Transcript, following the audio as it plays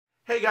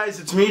Hey guys,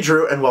 it's me,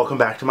 Drew, and welcome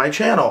back to my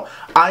channel.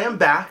 I am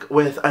back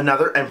with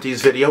another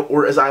Empties video,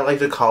 or as I like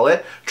to call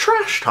it,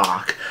 Trash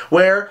Talk,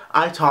 where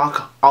I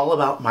talk all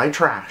about my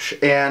trash.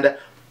 And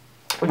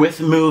with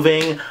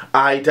moving,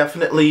 I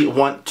definitely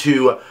want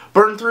to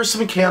burn through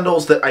some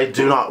candles that I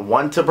do not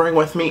want to bring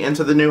with me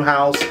into the new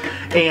house.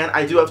 And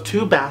I do have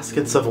 2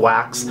 baskets of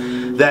wax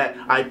that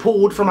I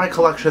pulled from my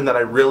collection that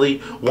I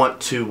really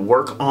want to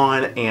work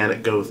on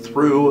and go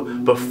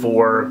through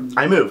before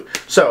I move.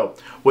 So,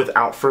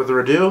 without further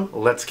ado,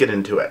 let's get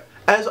into it.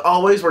 As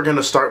always, we're going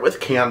to start with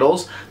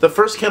candles. The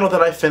first candle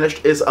that I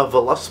finished is a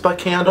Voluspa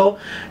candle,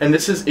 and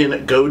this is in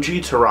Goji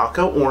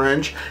Tarocco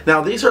Orange.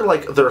 Now, these are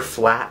like their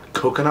flat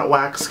coconut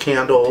wax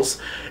candles.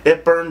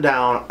 It burned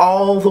down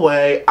all the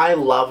way. I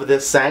love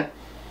this scent.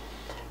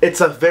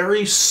 It's a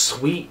very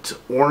sweet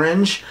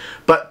orange,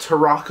 but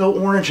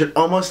Tarocco orange, it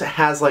almost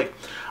has like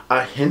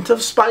a hint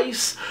of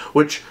spice,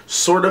 which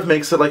sort of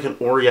makes it like an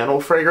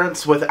oriental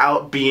fragrance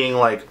without being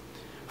like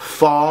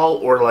fall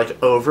or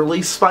like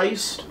overly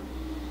spiced.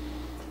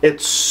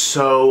 It's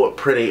so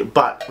pretty,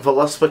 but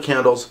Voluspa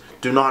candles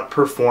do not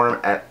perform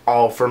at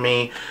all for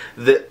me.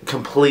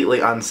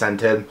 Completely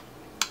unscented.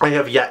 I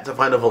have yet to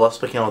find a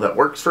Voluspa candle that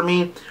works for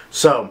me,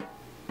 so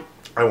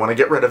I want to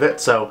get rid of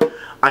it. So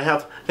I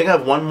think I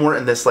have one more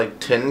in this like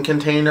tin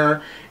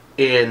container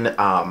in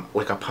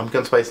like a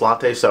pumpkin spice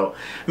latte. So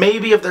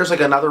maybe if there's like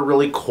another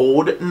really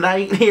cold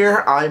night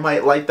here, I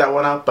might light that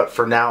one up, but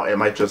for now it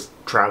might just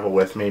travel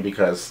with me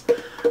because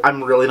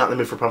I'm really not in the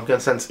mood for pumpkin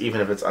scents, even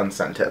if it's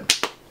unscented.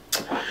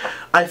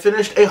 I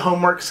finished a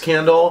Homeworks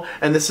candle,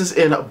 and this is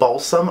in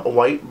Balsam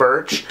White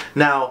Birch.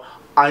 Now,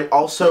 I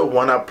also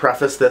want to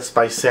preface this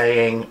by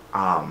saying,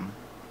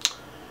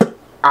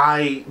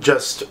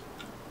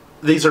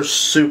 these are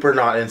super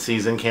not in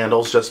season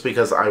candles just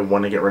because I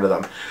want to get rid of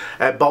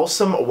them.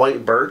 Balsam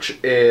White Birch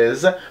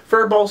is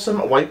for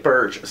Balsam White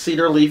Birch,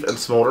 Cedar Leaf, and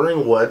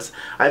Smoldering Woods.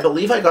 I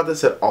believe I got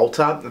this at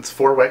Ulta. It's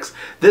 4 wicks.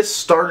 This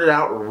started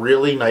out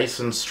really nice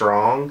and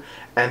strong,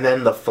 and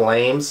then the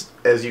flames,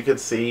 as you can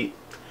see,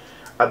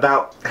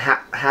 about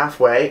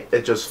halfway,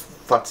 it just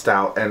futzed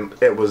out, and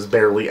it was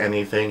barely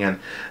anything. And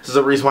this is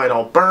the reason why I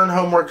don't burn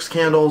Homeworks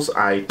candles.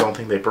 I don't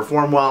think they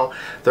perform well.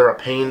 They're a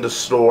pain to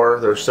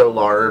store. They're so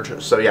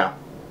large. So yeah.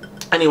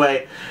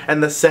 Anyway,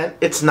 and the scent,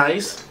 it's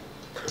nice.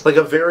 Like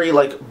a very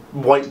like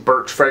white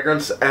birch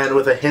fragrance and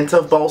with a hint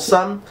of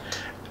balsam.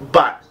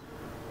 But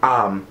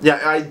yeah,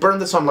 I burned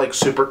this on like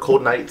super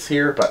cold nights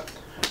here, but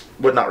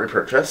would not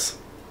repurchase.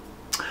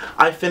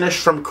 I finished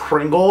from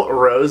Kringle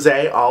Rose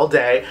All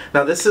Day.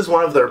 Now this is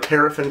one of their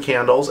paraffin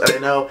candles, and I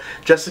know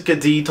Jessica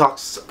D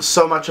talks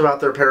so much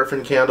about their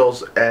paraffin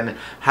candles and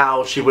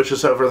how she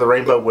wishes over the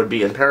rainbow would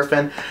be in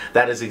paraffin.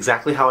 That is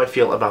exactly how I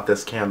feel about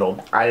this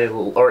candle.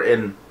 Or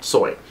in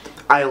soy.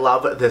 I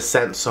love this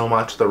scent so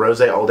much, the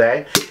Rose All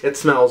Day. It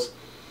smells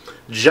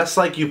just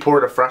like you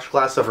poured a fresh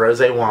glass of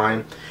rosé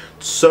wine.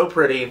 So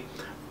pretty.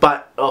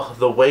 But, oh,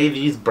 the way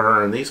these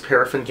burn, these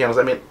paraffin candles,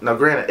 I mean, now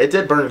granted, it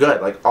did burn good,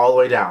 like, all the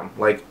way down.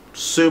 Like,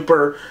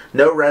 super,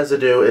 no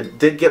residue. It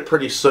did get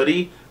pretty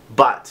sooty,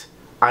 but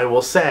I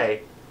will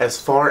say,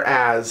 as far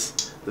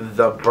as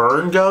the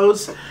burn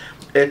goes,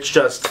 it's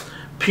just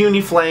puny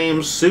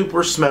flames,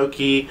 super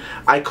smoky.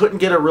 I couldn't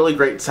get a really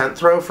great scent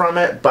throw from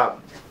it, but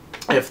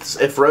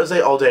if Rose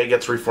All Day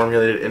gets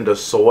reformulated into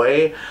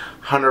soy,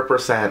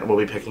 100% will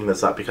be picking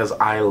this up because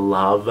I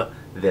love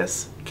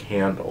this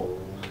candle.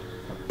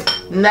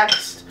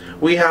 Next,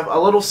 we have a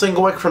little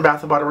single wick from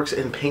Bath & Body Works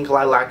in Pink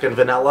Lilac and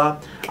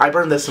Vanilla. I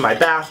burned this in my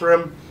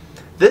bathroom.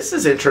 This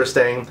is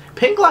interesting.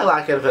 Pink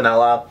Lilac and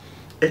Vanilla,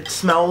 it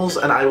smells,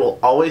 and I will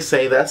always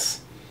say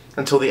this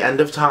until the end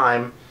of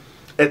time,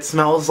 it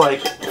smells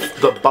like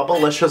the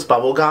Bubblicious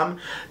bubblegum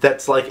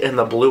that's like in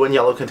the blue and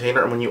yellow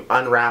container, and when you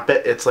unwrap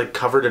it, it's like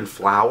covered in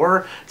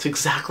flour. It's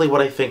exactly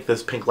what I think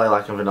this Pink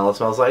Lilac and Vanilla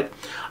smells like.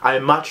 I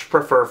much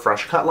prefer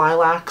fresh cut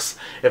lilacs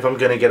if I'm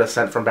going to get a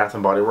scent from Bath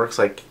 & Body Works,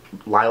 like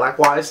lilac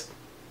wise.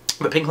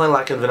 But Pink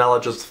Lilac and Vanilla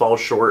just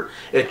falls short.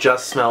 It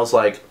just smells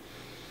like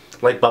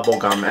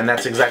bubblegum, and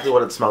that's exactly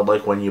what it smelled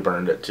like when you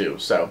burned it too.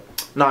 So,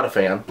 not a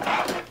fan.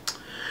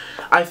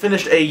 I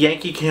finished a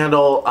Yankee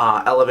Candle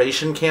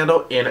Elevation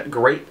candle in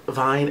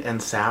Grapevine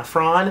and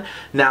Saffron.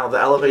 Now, the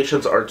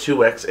elevations are 2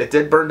 wicks. It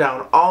did burn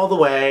down all the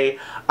way.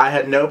 I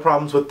had no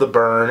problems with the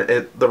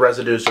burn. The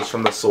residue is just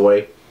from the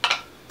soy.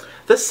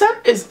 The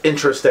scent is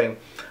interesting.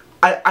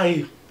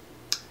 I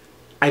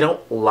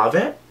don't love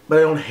it, but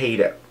I don't hate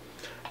it.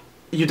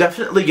 You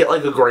definitely get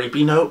like a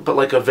grapey note, but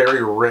like a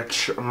very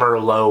rich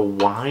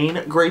Merlot wine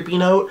grapey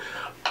note.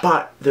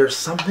 But there's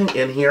something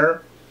in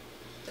here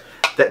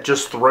that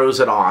just throws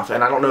it off,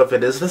 and I don't know if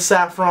it is the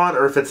saffron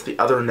or if it's the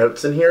other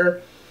notes in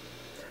here.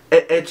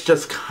 It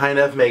just kind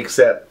of makes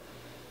it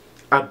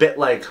a bit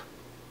like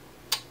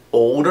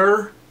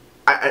older,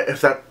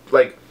 if that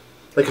like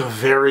a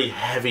very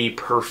heavy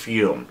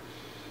perfume,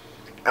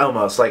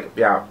 almost like,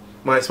 yeah.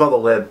 When I smell the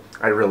lid,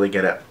 I really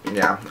get it.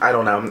 Yeah, I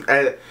don't know.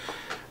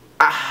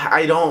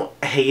 I don't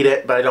hate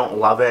it, but I don't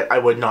love it. I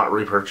would not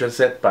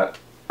repurchase it, but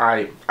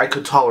I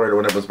could tolerate it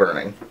when it was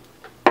burning.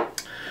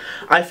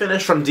 I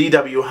finished from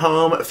DW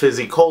Home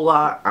Fizzy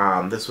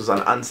Cola. This was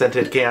an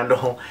unscented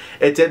candle.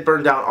 It did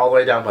burn down all the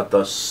way down, but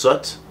the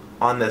soot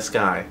on this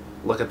guy,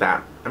 look at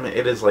that. I mean,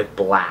 it is like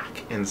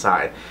black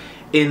inside.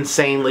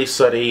 Insanely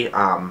sooty.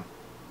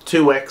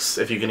 2 wicks,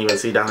 if you can even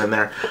see down in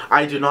there.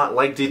 I do not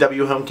like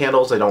DW Home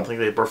candles. I don't think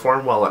they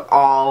perform well at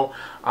all.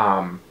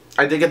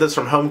 I did get this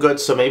from Home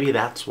Goods, so maybe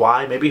that's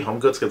why. Maybe Home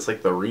Goods gets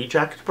like the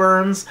reject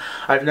burns.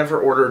 I've never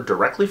ordered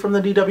directly from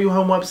the DW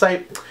Home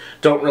website.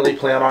 Don't really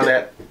plan on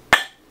it.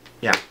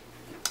 Yeah.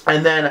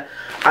 And then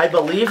I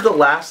believe the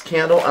last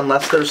candle,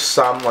 unless there's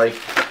some like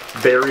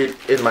buried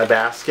in my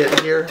basket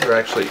here, there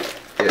actually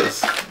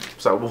is.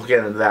 So we'll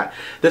get into that.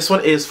 This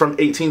one is from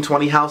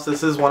 1820 House.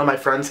 This is one of my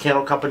friend's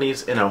candle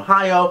companies in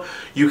Ohio.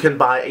 You can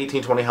buy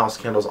 1820 House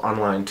candles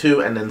online too,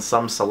 and in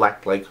some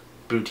select like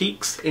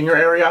boutiques in your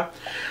area.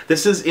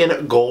 This is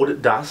in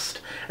Gold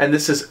Dust, and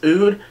this is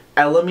Oud,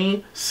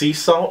 Elemi, Sea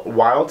Salt,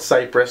 Wild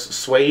Cypress,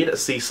 Suede,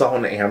 Sea Salt,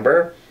 and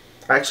Amber.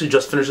 I actually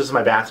just finished this in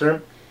my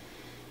bathroom.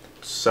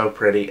 So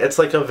pretty. It's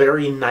like a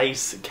very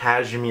nice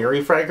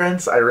cashmere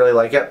fragrance. I really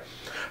like it.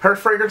 Her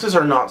fragrances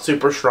are not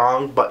super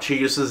strong, but she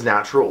uses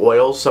natural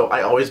oils, so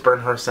I always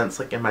burn her scents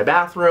like in my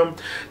bathroom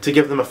to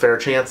give them a fair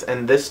chance,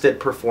 and this did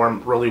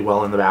perform really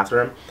well in the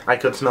bathroom. I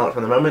could smell it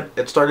from the moment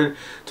it started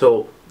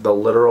till the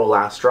literal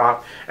last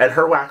drop, and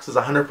her wax is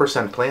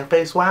 100%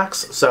 plant-based wax,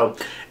 so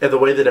the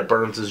way that it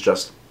burns is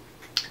just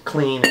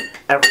clean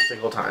every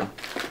single time.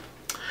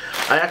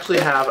 I actually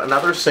have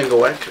another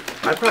single wick.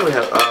 I probably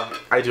have,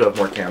 I do have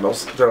more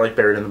candles. They're like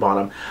buried in the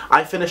bottom.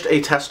 I finished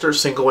a tester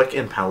single wick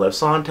in Palo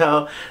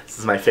Santo. This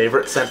is my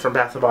favorite scent from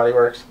Bath & Body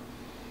Works.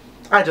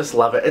 I just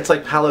love it. It's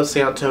like Palo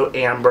Santo,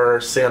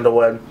 amber,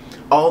 sandalwood,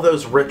 all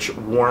those rich,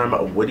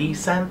 warm, woody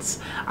scents.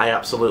 I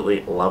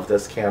absolutely love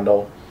this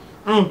candle.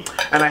 And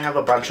I have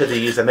a bunch of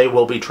these, and they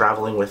will be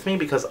traveling with me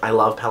because I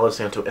love Palo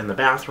Santo in the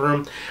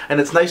bathroom.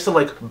 And it's nice to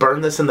like burn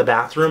this in the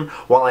bathroom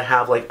while I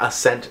have like a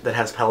scent that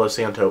has Palo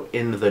Santo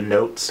in the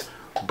notes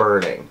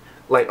burning,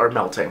 like, or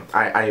melting.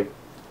 I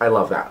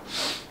love that.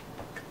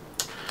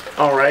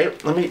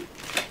 Alright, let me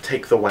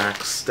take the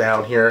wax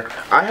down here.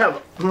 I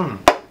have,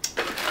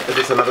 is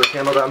this another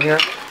candle down here?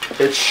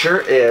 It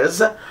sure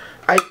is.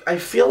 I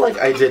feel like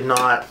I did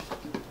not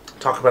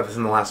talk about this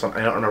in the last one.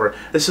 I don't remember.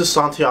 This is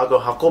Santiago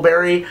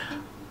Huckleberry.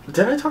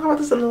 Did I talk about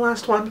this in the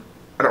last one?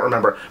 I don't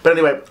remember. But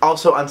anyway,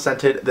 also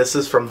unscented. This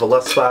is from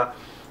Velispa.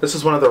 This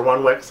is one of their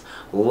one wicks.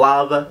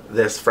 Love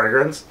this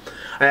fragrance.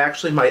 I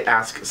actually might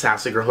ask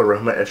Sassy Girl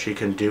Aroma if she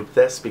can dupe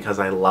this because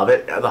I love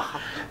it.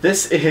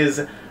 This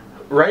is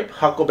ripe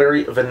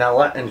huckleberry,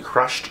 vanilla, and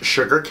crushed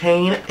sugar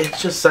cane.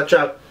 It's just such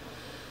a...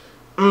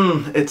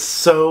 it's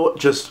so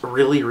just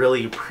really,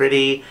 really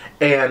pretty.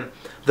 And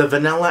the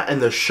vanilla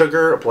and the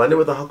sugar blended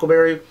with the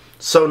huckleberry,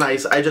 so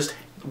nice. I just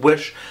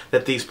wish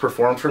that these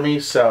performed for me,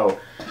 so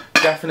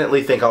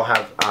definitely think I'll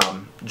have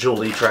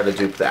Julie try to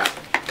dupe that.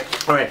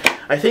 Alright,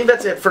 I think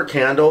that's it for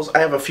candles. I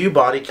have a few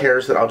body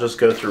cares that I'll just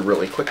go through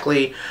really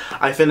quickly.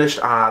 I finished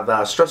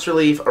the Stress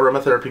Relief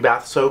Aromatherapy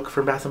Bath Soak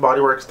from Bath &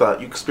 Body Works, the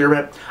Yauch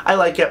Spearmint. I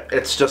like it.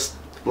 It's just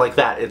like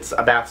that. It's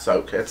a bath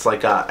soak. It's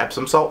like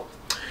Epsom salt.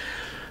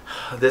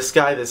 This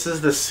guy, this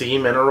is the Sea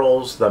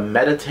Minerals, the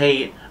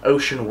Meditate,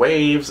 Ocean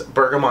Waves,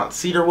 Bergamot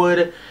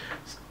Cedarwood,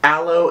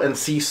 Aloe and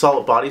Sea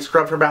Salt Body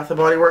Scrub from Bath &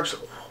 Body Works.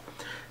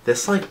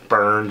 This like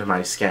burned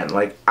my skin.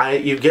 Like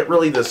you get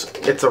really this,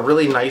 it's a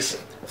really nice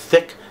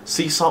thick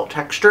sea salt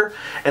texture,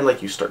 and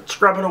like you start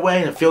scrubbing away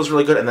and it feels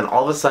really good, and then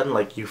all of a sudden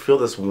like you feel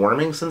this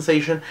warming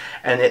sensation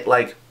and it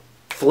like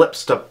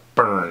flips to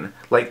burn.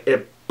 Like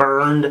it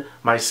burned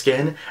my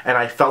skin, and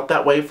I felt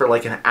that way for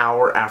like an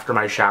hour after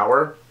my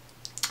shower.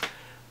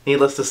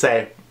 Needless to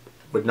say,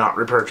 would not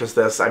repurchase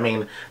this. I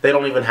mean, they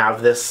don't even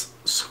have this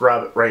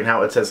scrub right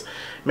now. It says,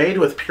 made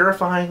with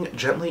purifying,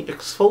 gently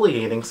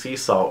exfoliating sea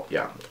salt.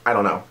 Yeah, I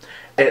don't know.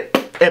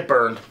 It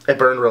burned. It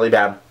burned really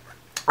bad.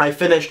 I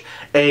finished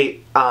a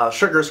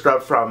sugar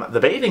scrub from the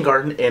Bathing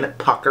Garden in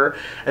Pucker,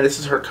 and this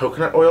is her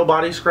coconut oil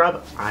body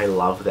scrub. I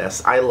love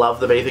this. I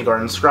love the Bathing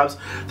Garden scrubs.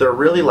 They're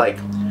really like,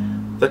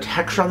 the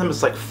texture on them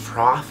is like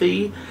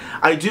frothy.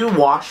 I do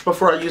wash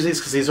before I use these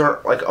because these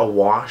aren't like a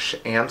wash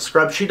and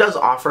scrub. She does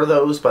offer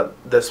those, but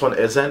this one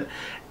isn't.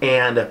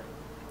 And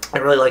I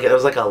really like it. It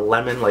was like a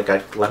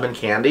lemon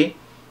candy.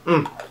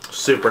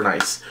 Super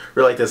nice.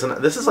 Really like this. And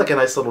this is like a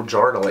nice little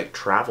jar to like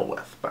travel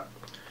with, but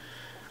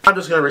I'm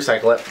just going to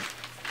recycle it.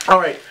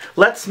 Alright,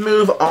 let's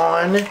move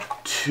on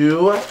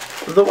to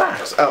the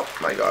wax. Oh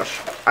my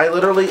gosh. I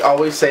literally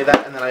always say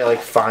that and then I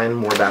like find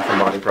more Bath &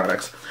 Body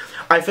products.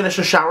 I finished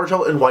a shower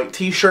gel in white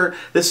t-shirt.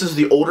 This is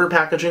the older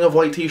packaging of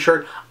white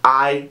t-shirt.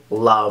 I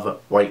love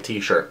white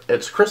t-shirt.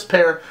 It's crisp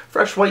hair,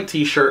 fresh white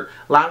t-shirt,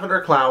 lavender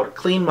cloud,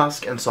 clean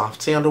musk, and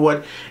soft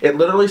sandalwood. It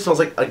literally smells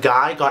like a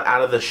guy got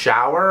out of the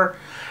shower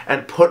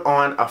and put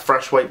on a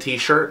fresh white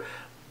t-shirt,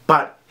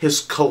 but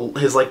his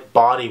like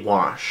body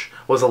wash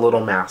was a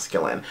little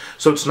masculine.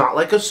 So it's not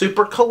like a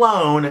super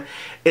cologne.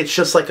 It's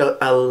just like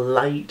a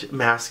light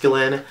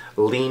masculine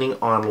leaning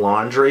on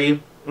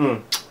laundry.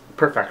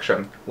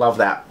 Perfection. Love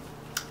that.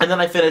 And then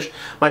I finished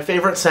my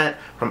favorite scent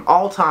from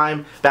all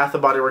time, Bath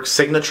 & Body Works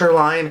signature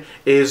line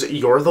is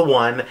You're the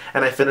One,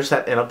 and I finished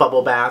that in a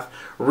bubble bath.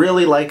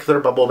 Really like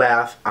their bubble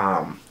bath.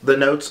 The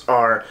notes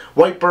are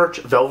white birch,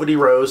 velvety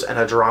rose, and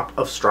a drop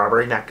of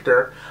strawberry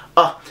nectar.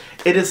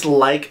 It is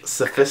like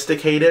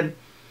sophisticated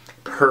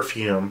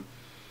perfume.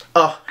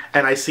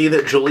 And I see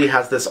that Julie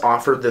has this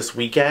offered this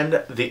weekend.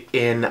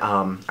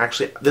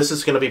 Actually, this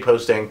is going to be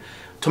posting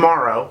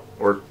tomorrow,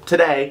 or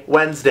today,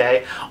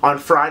 Wednesday. On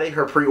Friday,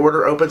 her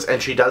pre-order opens,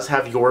 and she does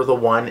have You're the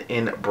One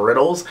in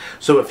brittles.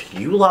 So if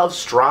you love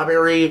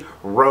strawberry,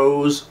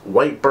 rose,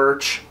 white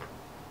birch,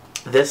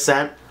 this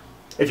scent,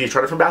 if you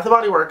tried it from Bath &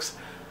 Body Works,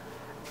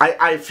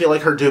 I feel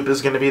like her dupe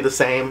is going to be the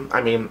same.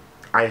 I mean,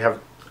 I have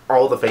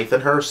all the faith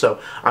in her, so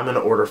I'm going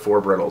to order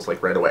 4 brittles,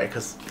 like, right away,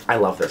 because I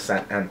love this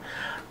scent. And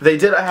they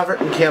did have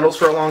it in candles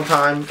for a long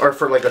time, or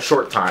for, like, a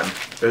short time,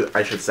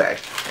 I should say.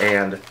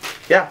 And,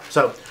 yeah,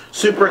 so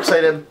super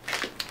excited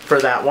for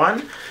that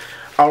one.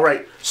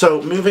 Alright,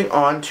 so moving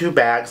on to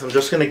bags. I'm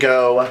just going to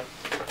go...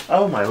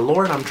 Oh my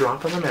lord, I'm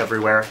dropping them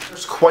everywhere.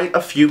 There's quite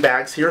a few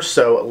bags here,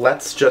 so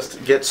let's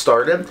just get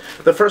started.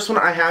 The first one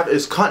I have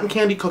is Cotton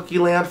Candy Cookie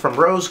Land from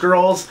Rose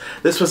Girls.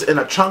 This was in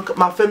a chunk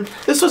muffin.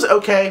 This was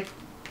okay.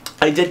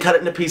 I did cut it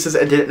into pieces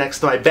and did it next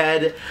to my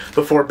bed.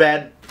 Before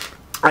bed,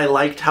 I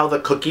liked how the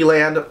Cookie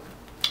Land,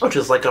 which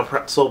is like a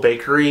pretzel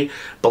bakery,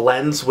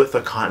 blends with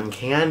the cotton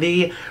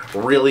candy.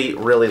 Really,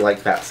 really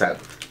like that scent.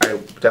 I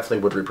definitely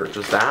would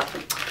repurchase that.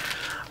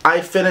 I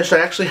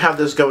actually have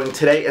this going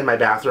today in my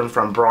bathroom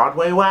from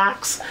Broadway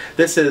Wax.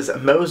 This is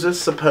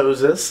Moses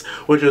Supposes,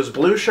 which is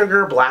blue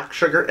sugar, black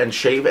sugar, and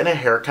shave in a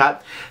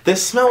haircut.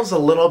 This smells a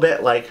little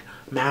bit like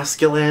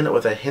masculine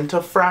with a hint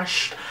of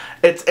fresh.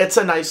 It's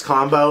a nice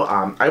combo.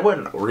 I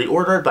wouldn't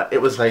reorder it, but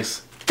it was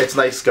nice. It's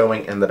nice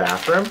going in the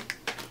bathroom.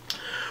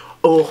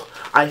 Oh,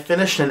 I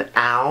finished an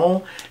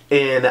owl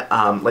in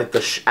like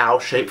the owl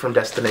shape from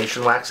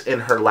Destination Wax in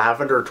her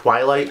Lavender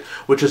Twilight,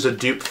 which is a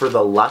dupe for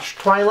the Lush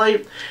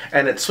Twilight.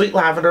 And it's sweet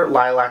lavender,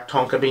 lilac,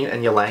 tonka bean,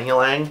 and ylang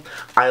ylang.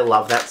 I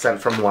love that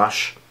scent from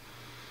Lush.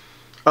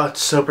 Oh,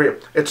 it's so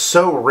pretty. It's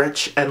so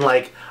rich and,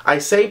 like, I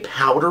say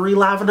powdery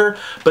lavender,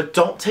 but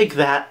don't take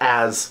that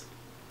as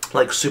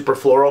like super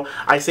floral.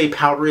 I say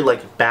powdery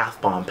like bath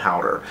bomb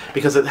powder,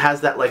 because it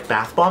has that like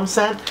bath bomb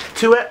scent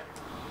to it.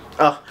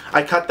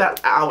 I cut that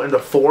out into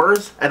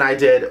 4s, and I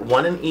did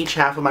 1 in each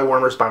half of my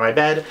warmers by my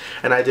bed,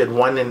 and I did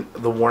 1 in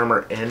the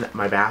warmer in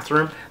my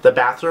bathroom. The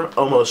bathroom,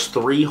 almost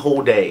 3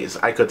 whole days.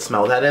 I could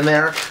smell that in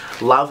there.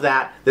 Love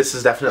that. This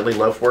is definitely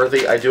loaf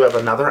worthy. I do have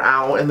another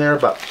owl in there,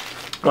 but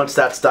once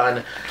that's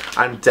done,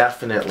 I'm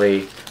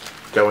definitely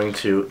going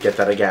to get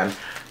that again.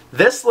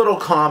 This little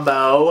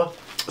combo,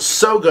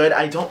 so good.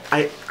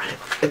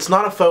 It's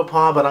not a faux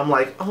pas, but I'm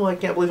like, oh, I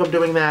can't believe I'm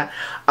doing that.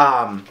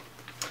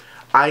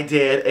 I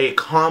did a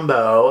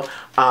combo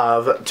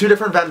of 2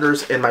 different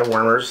vendors in my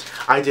warmers.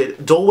 I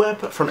did Dole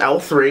Whip from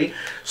L3,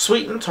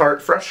 sweet and tart,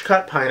 fresh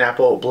cut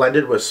pineapple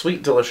blended with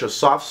sweet, delicious,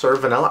 soft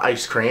serve vanilla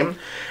ice cream.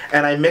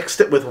 And I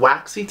mixed it with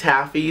Waxy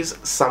Taffy's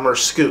Summer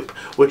Scoop,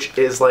 which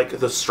is like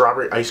the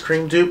strawberry ice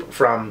cream dupe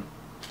from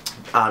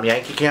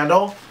Yankee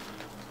Candle.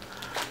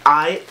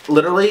 I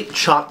literally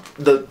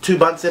chopped the 2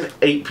 buns in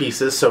 8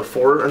 pieces, so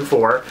 4 and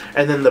 4,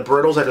 and then the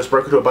brittles I just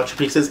broke into a bunch of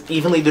pieces,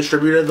 evenly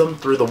distributed them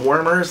through the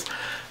warmers.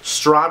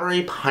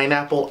 Strawberry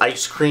pineapple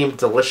ice cream,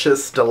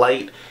 delicious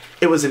delight.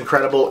 It was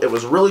incredible. It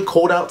was really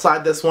cold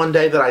outside this one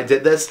day that I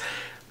did this.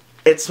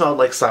 It smelled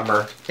like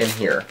summer in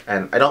here,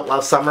 and I don't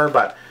love summer,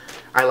 but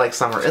I like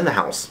summer in the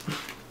house.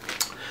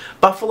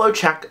 Buffalo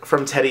Check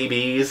from Teddy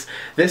Bees.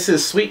 This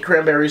is sweet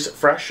cranberries,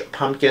 fresh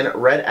pumpkin,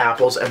 red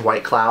apples, and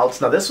white clouds.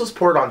 Now this was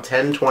poured on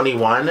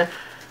 1021.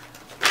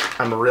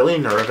 I'm really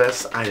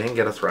nervous. I didn't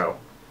get a throw.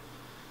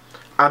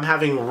 I'm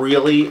having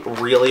really,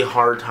 really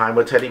hard time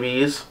with Teddy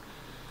Bees.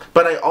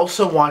 But I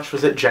also watched,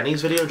 was it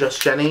Jenny's video,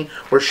 Just Jenny,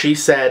 where she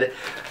said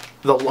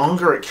the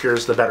longer it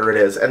cures, the better it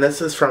is. And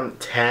this is from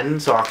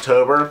 10, so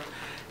October.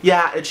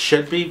 Yeah, it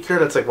should be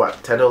cured. It's like,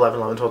 what, 10 to 11,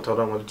 11, 12,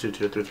 12, 1, 2,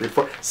 2, 3, 3,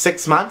 4,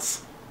 6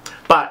 months?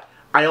 But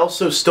I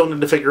also still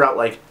need to figure out,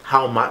 like,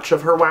 how much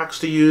of her wax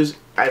to use.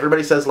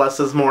 Everybody says less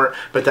is more,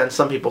 but then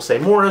some people say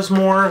more is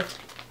more.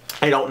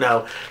 I don't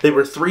know. They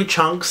were 3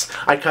 chunks.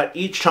 I cut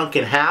each chunk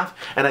in half,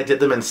 and I did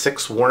them in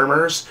 6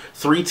 warmers,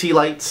 3 tea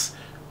lights,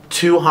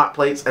 2 hot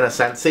plates, and a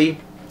Scentsy,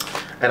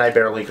 and I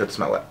barely could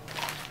smell it.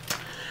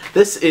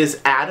 This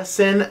is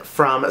Addison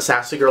from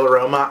Sassy Girl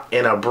Aroma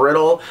in a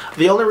brittle.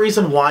 The only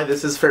reason why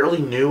this is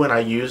fairly new and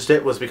I used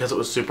it was because it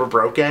was super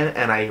broken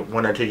and I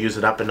wanted to use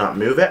it up and not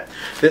move it.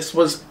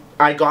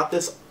 I got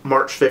this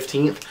March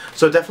 15th,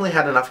 so it definitely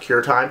had enough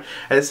cure time.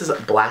 And this is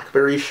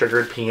Blackberry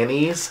Sugared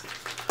Peonies.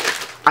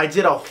 I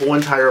did a whole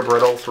entire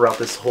brittle throughout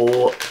this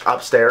whole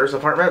upstairs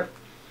apartment.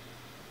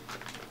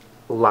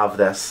 Love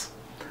this.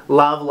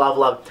 Love, love,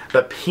 love.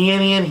 The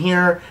peony in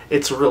here,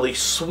 it's really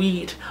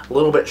sweet, a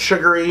little bit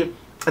sugary,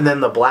 and then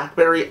the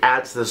blackberry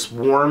adds this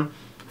warm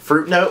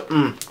fruit note,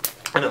 and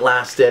it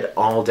lasted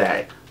all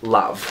day.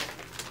 Love.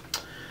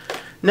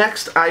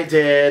 Next, I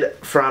did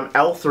from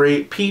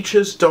L3,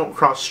 Peaches Don't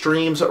Cross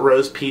Streams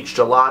Rose Peach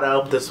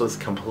Gelato. This was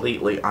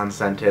completely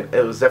unscented.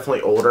 It was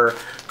definitely older.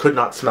 Could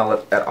not smell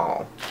it at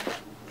all.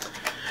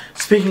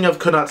 Speaking of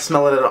could not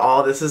smell it at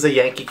all, this is a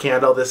Yankee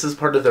candle. This is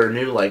part of their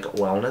new, like,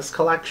 wellness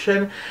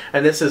collection.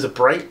 And this is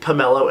Bright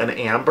Pomelo and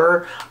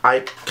Amber.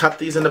 I cut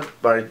these into,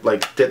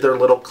 like, did their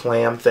little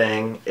clam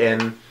thing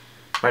in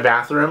my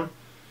bathroom.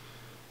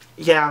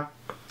 Yeah.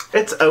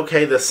 It's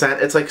okay, the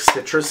scent. It's like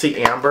citrusy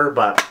amber,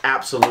 but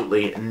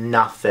absolutely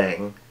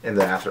nothing in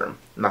the bathroom.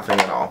 Nothing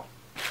at all.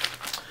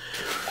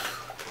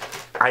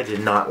 I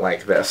did not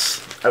like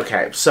this.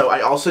 Okay, so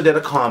I also did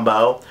a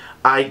combo.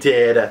 I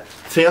did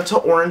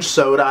Fanta Orange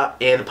Soda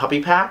in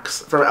Puppy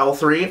Packs from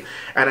L3,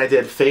 and I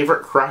did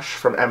Favorite Crush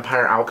from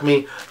Empire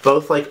Alchemy.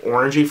 Both like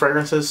orangey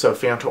fragrances, so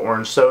Fanta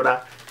Orange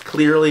Soda,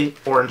 clearly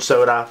orange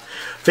soda.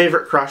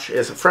 Favorite Crush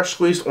is fresh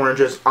squeezed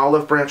oranges,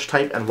 olive branch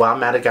type, and wild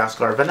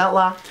Madagascar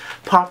vanilla.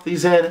 Popped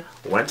these in,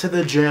 went to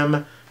the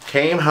gym,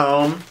 came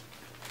home.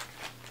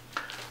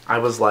 I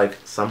was like,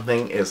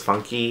 something is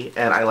funky,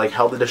 and I like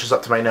held the dishes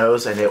up to my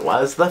nose, and it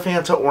was the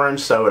Fanta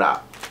Orange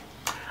Soda.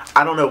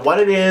 I don't know what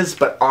it is,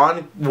 but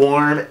on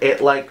warm,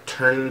 it like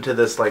turned into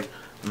this like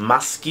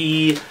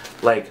musky,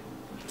 like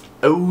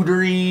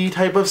odory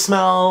type of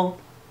smell.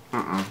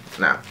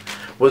 No,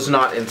 was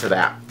not into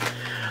that.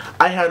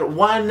 I had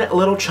one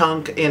little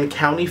chunk in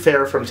County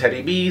Fair from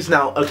Teddy B's.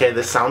 Now, okay,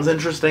 this sounds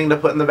interesting to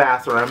put in the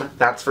bathroom,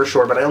 that's for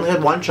sure, but I only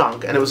had one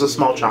chunk, and it was a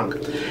small chunk.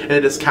 And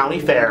it is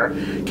County Fair,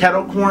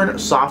 kettle corn,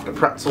 soft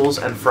pretzels,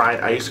 and fried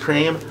ice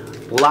cream.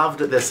 Loved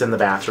this in the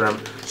bathroom.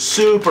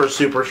 Super,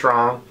 super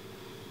strong.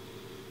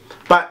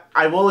 But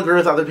I will agree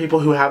with other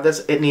people who have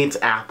this, it needs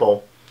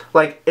apple.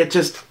 Like, it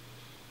just,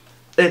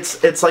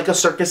 it's like a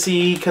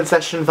circusy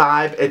concession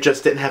vibe. It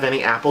just didn't have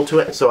any apple to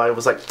it, so I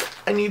was like,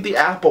 I need the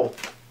apple.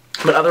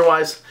 But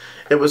otherwise,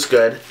 it was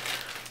good.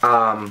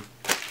 What's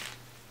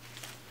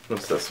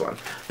this one?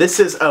 This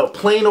is,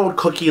 Plain Old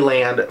Cookie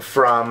Land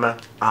from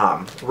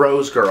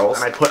Rose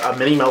Girls. And I put a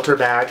mini melter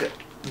bag.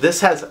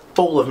 This has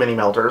full of mini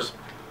melters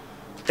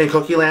in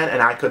Cookie Land,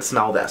 and I could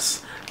smell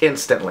this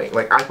instantly.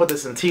 Like, I put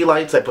this in tea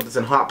lights, I put this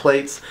in hot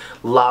plates.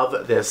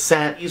 Love this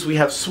scent. We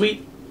have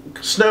Sweet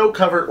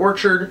Snow-Covered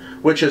Orchard,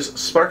 which is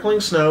sparkling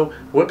snow,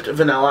 whipped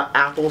vanilla,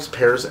 apples,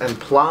 pears, and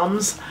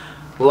plums.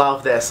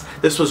 Love this.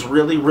 This was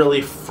really,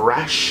 really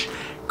fresh,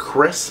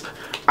 crisp.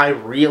 I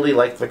really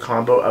liked the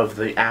combo of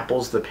the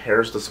apples, the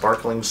pears, the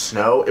sparkling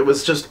snow. It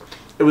was just,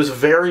 it was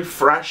very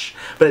fresh,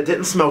 but it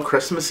didn't smell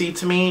Christmassy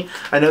to me.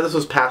 I know this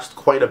was passed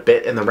quite a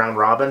bit in the round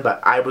robin, but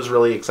I was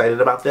really excited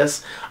about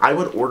this. I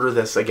would order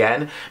this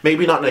again.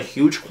 Maybe not in a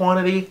huge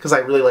quantity, because I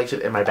really liked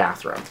it in my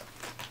bathroom.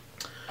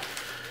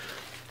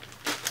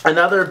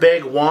 Another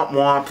big womp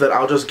womp that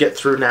I'll just get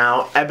through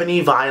now.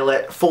 Ebony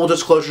Violet. Full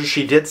disclosure,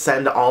 she did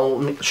send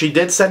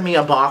me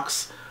a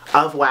box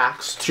of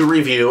wax to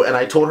review, and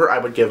I told her I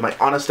would give my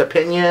honest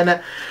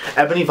opinion.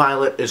 Ebony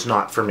Violet is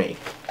not for me.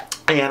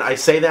 And I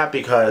say that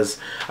because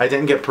I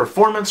didn't get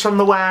performance from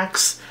the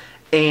wax,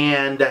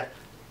 and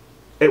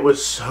it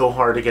was so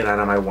hard to get out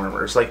of my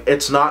warmers. Like,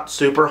 it's not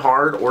super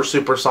hard or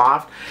super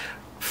soft.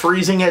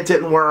 Freezing it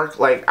didn't work.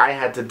 Like, I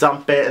had to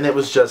dump it, and it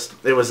was just,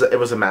 it was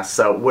a mess.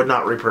 So would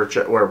not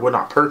repurchase, or would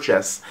not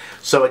purchase.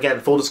 So again,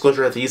 full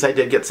disclosure, these I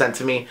did get sent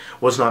to me,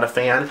 was not a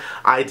fan.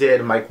 I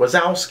did Mike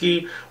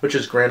Wazowski, which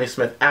is Granny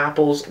Smith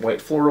apples, white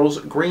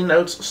florals, green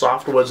notes,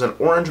 softwoods, and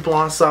orange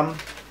blossom.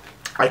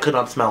 I could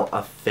not smell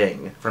a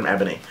thing from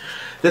Ebony.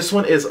 This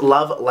one is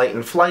Love, Light,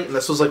 and Flight, and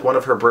this was like one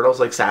of her brittles,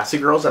 like Sassy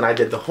Girls, and I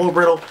did the whole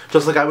brittle,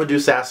 just like I would do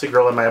Sassy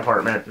Girl in my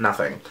apartment.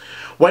 Nothing.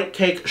 White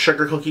Cake,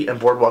 Sugar Cookie, and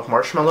Boardwalk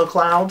Marshmallow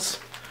Clouds.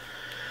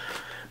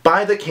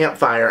 By the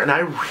Campfire, and I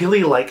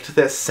really liked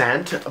this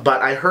scent,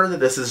 but I heard that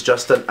this is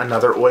just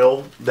another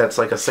oil that's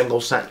like a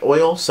single scent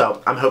oil,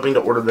 so I'm hoping to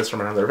order this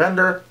from another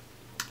vendor.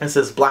 It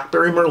says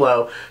Blackberry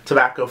Merlot,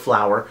 Tobacco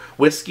Flower,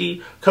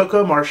 Whiskey,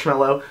 Cocoa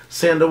Marshmallow,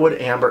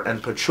 Sandalwood Amber,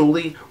 and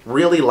Patchouli.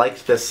 Really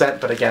liked this scent,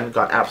 but again,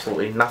 got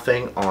absolutely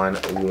nothing on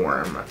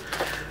warm.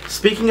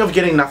 Speaking of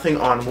getting nothing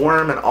on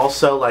warm, and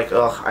also like,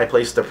 I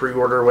placed a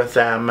pre-order with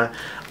them,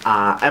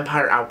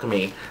 Empire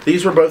Alchemy.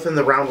 These were both in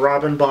the round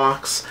robin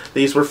box.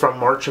 These were from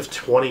March of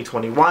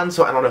 2021,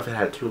 so I don't know if it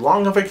had too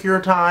long of a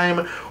cure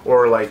time,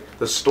 or like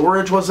the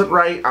storage wasn't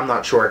right, I'm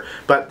not sure.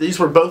 But these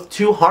were both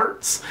 2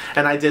 hearts,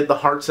 and I did the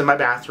hearts in my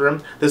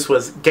bathroom. This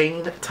was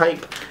Gain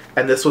type,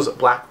 and this was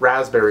Black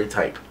Raspberry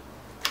type.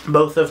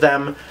 Both of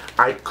them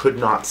I could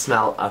not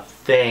smell a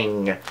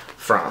thing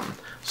from.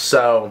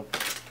 So,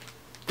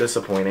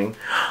 disappointing.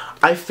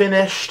 I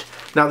finished.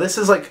 Now this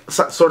is like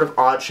sort of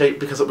odd shape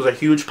because it was a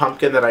huge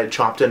pumpkin that I had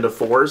chopped into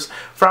 4s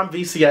from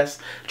VCS.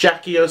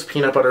 Jackie O's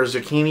Peanut Butter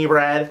Zucchini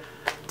Bread.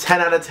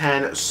 10 out of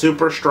 10.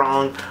 Super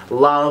strong.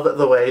 Love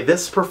the way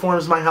this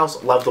performs in my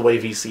house. Love the way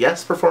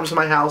VCS performs in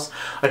my house.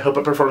 I hope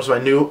it performs in my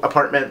new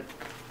apartment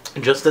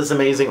just as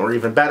amazing or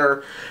even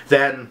better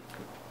than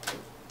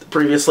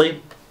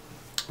previously.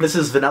 This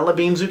is Vanilla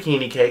Bean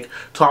Zucchini Cake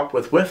topped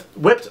with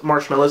whipped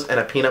marshmallows and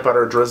a peanut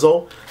butter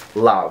drizzle.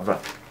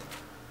 Love.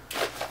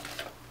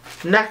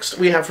 Next,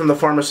 we have from the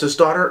Pharmacist's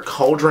Daughter,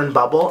 Cauldron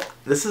Bubble.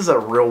 This is a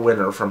real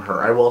winner from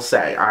her, I will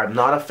say. I'm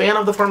not a fan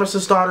of the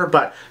Pharmacist's Daughter,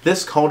 but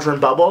this Cauldron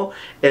Bubble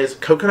is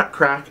coconut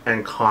crack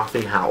and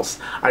coffee house.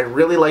 I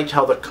really liked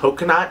how the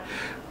coconut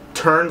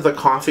turned the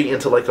coffee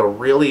into like a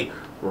really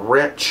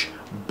rich,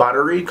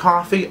 buttery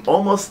coffee,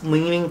 almost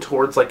leaning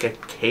towards like a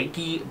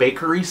cakey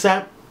bakery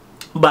scent.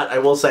 But I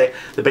will say,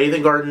 the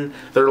Bathing Garden,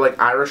 their like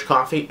Irish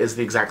coffee is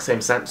the exact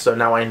same scent, so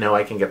now I know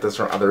I can get this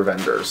from other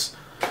vendors.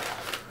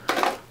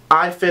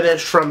 I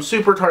finished from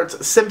Super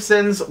Tarts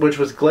Simpsons, which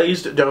was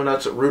glazed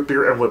donuts, root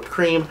beer, and whipped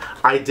cream.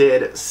 I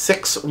did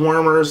 6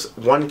 warmers,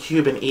 1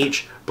 cube in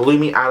each. Blew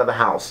me out of the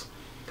house.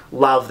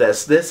 Love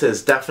this. This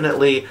is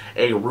definitely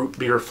a root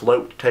beer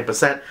float type of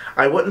scent.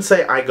 I wouldn't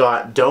say I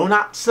got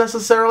donuts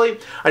necessarily.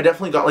 I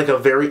definitely got like a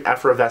very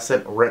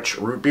effervescent, rich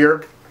root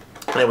beer.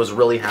 And I was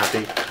really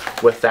happy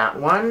with that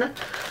one.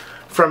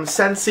 From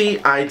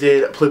Scentsy, I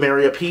did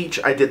Plumeria Peach.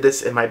 I did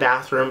this in my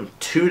bathroom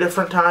 2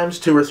 different times,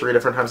 2 or 3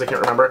 different times, I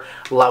can't remember.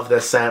 Love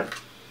this scent.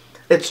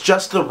 It's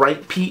just the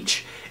right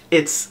peach.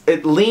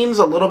 It leans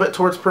a little bit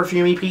towards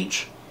perfumey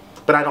peach,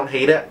 but I don't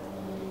hate it.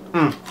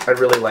 I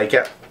really like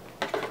it.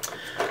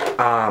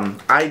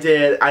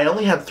 I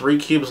only had 3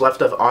 cubes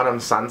left of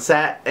Autumn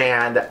Sunset,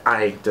 and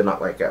I did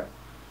not like it.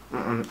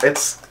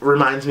 It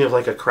reminds me of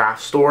like a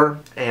craft store,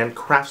 and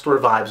craft store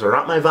vibes are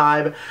not my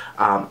vibe.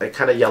 It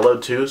kind of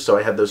yellowed too, so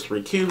I had those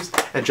 3 cubes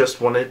and just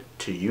wanted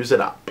to use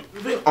it up.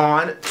 Moving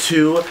on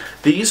to,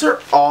 these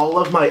are all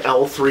of my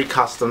L3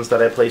 customs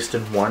that I placed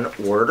in one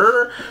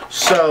order.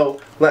 So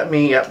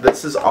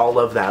this is all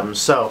of them.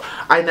 So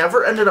I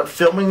never ended up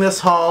filming this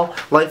haul.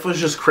 Life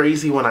was just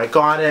crazy when I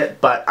got it,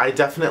 but I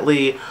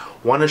definitely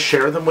want to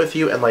share them with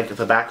you and like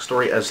the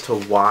backstory as to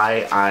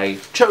why I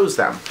chose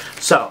them.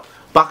 So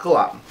buckle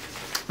up.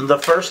 The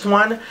first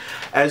one,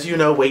 as you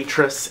know,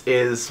 Waitress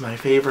is my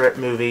favorite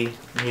movie,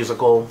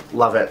 musical,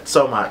 love it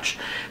so much.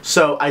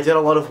 So I did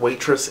a lot of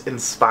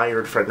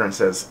Waitress-inspired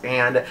fragrances,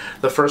 and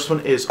the first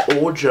one is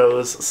Old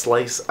Joe's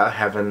Slice of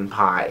Heaven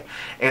Pie.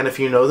 And if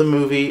you know the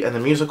movie and the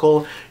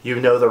musical, you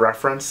know the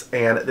reference,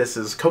 and this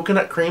is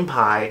coconut cream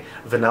pie,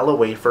 vanilla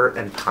wafer,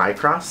 and pie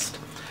crust.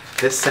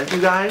 This scent,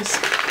 you guys,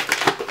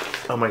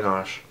 oh my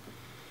gosh.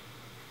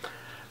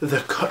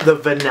 The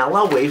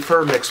vanilla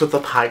wafer mixed with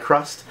the pie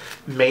crust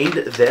made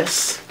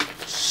this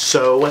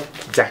so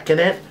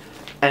decadent,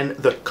 and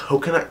the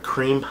coconut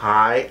cream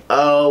pie,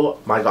 oh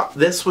my god,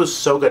 this was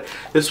so good.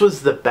 This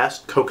was the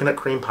best coconut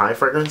cream pie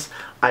fragrance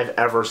I've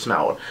ever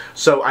smelled.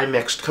 So I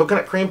mixed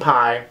coconut cream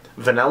pie,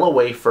 vanilla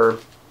wafer,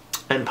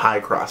 and pie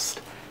crust.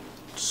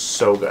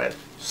 So good.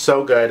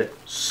 So good.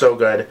 So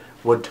good.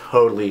 Would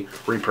totally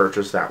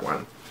repurchase that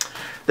one.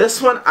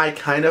 This one I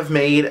kind of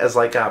made as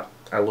like a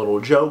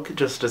little joke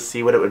just to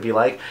see what it would be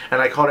like,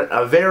 and I called it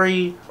a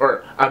Merry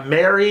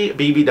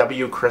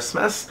BBW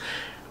Christmas.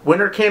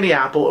 Winter Candy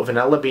Apple,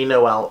 Vanilla Bean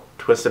Noel,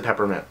 Twisted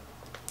Peppermint.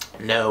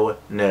 No,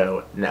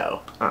 no,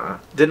 no.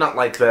 Did not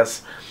like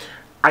this.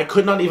 I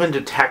could not even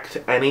detect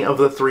any of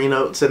the 3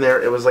 notes in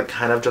there. It was like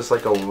kind of just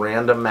like a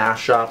random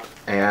mashup,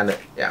 and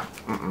yeah,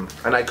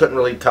 and I couldn't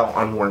really tell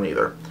on warm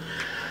either.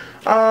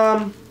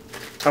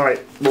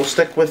 Alright, we'll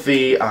stick with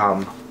the,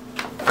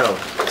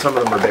 oh, some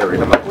of them are buried.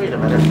 I'm like, wait a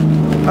minute.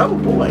 Oh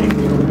boy.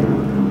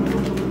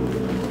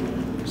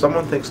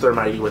 Someone thinks they're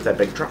mighty with that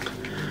big trunk.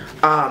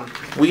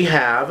 We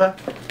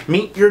have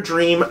Meet Your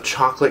Dream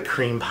Chocolate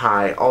Cream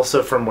Pie,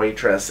 also from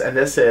Waitress, and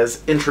this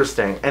is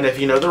interesting. And if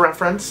you know the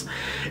reference,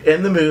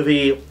 in the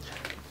movie,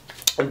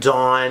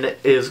 Dawn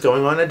is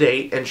going on a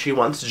date and she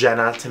wants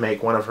Jenna to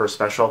make one of her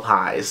special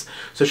pies.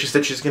 So she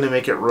said she's going to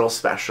make it real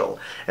special,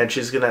 and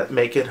she's going to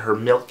make it her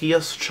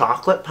milkiest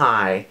chocolate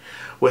pie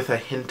with a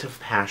hint of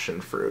passion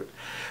fruit.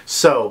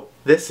 So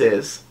this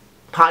is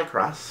pie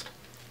crust,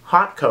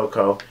 hot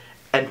cocoa,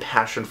 and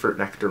passion fruit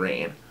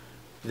nectarine.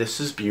 This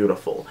is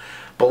beautiful.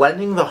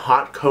 Blending the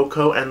hot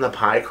cocoa and the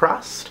pie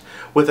crust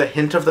with a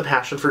hint of the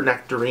passion fruit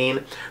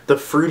nectarine, the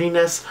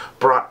fruitiness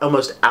brought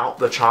almost out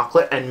the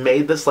chocolate and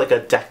made this like a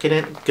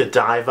decadent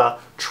Godiva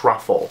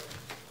truffle.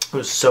 It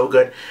was so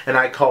good, and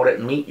I called it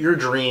Meet Your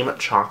Dream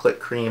Chocolate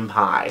Cream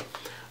Pie.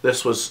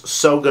 This was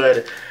so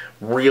good.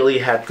 Really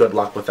had good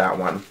luck with that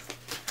one.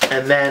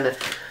 And then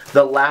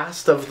the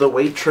last of the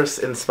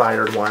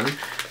Waitress-inspired one,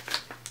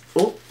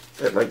 oh,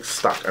 it like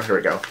stuck, oh here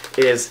we go,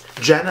 is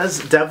Jenna's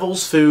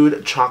Devil's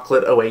Food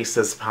Chocolate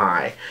Oasis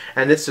Pie.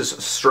 And this is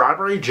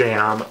strawberry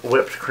jam,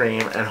 whipped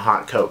cream, and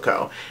hot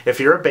cocoa. If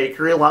you're a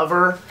bakery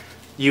lover,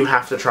 you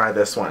have to try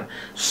this one.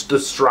 The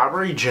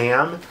strawberry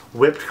jam,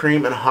 whipped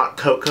cream, and hot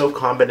cocoa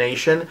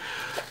combination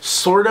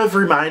sort of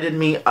reminded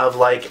me of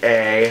like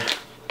a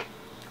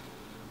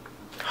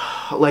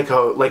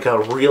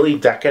really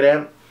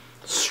decadent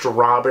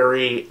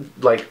strawberry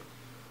like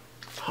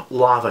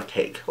lava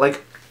cake.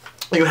 Like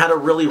you had a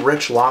really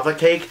rich lava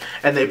cake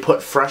and they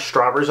put fresh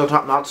strawberries on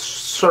top, not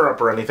syrup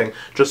or anything,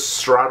 just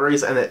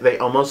strawberries, and they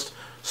almost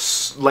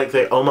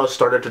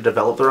started to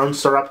develop their own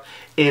syrup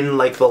in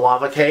like the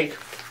lava cake.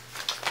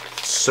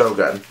 So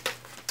good.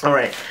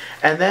 Alright,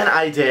 and then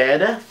I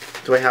did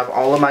Do I have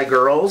all of my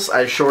girls?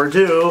 I sure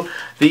do.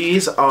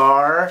 These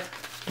are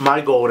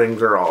my Golden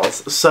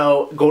Girls.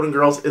 So Golden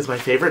Girls is my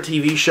favorite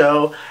TV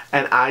show,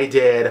 and I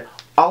did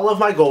all of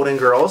my Golden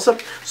Girls.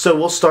 So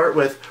we'll start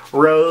with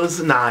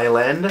Rose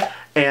Nyland,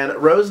 and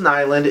Rose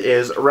Nyland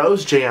is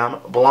Rose Jam,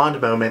 Blonde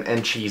Moment,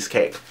 and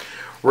Cheesecake.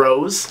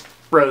 Rose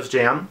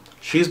Jam,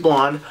 she's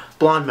blonde,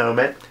 Blonde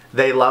Moment.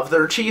 They love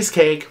their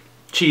cheesecake,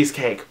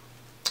 Cheesecake.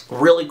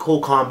 Really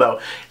cool combo.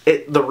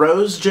 The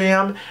Rose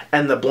Jam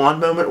and the Blonde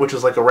Moment, which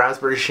is like a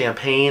raspberry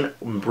champagne,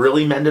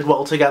 really mended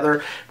well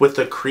together with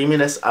the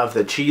creaminess of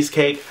the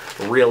cheesecake.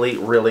 Really,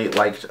 really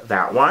liked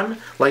that one.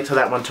 Liked how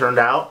that one turned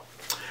out.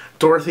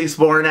 Dorothy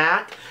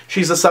Spornak,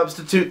 she's a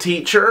substitute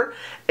teacher,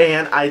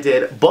 and I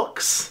did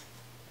Books,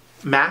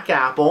 Mac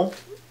Apple,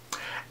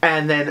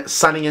 and then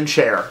Sonny and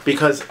Cher,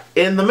 because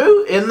in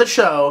the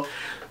show,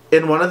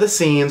 in one of the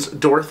scenes,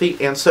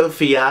 Dorothy and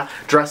Sophia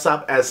dress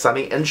up as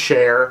Sonny and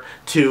Cher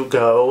to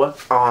go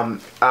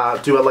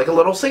do like a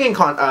little singing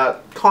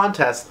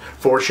contest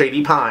for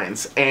Shady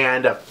Pines,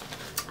 and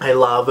I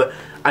love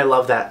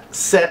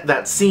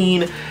that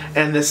scene,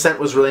 and this scent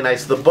was really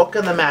nice. The book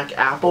and the Mac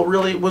Apple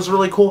was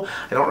really cool.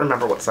 I don't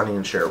remember what Sonny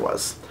and Cher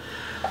was.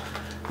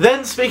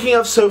 Then, speaking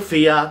of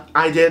Sophia,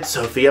 I did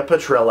Sophia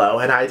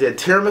Petrillo, and I did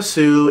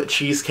tiramisu,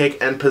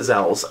 cheesecake, and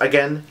pizzelles.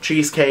 Again,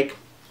 cheesecake,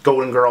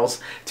 Golden Girls,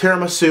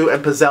 tiramisu,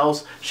 and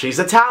pizzelles. She's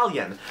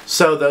Italian,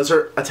 so those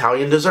are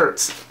Italian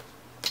desserts.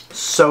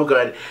 So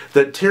good.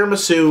 The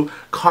tiramisu,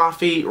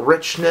 coffee,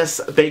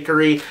 richness,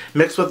 bakery,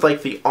 mixed with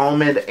like the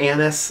almond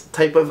anise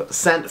type of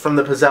scent from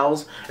the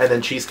pizzelles, and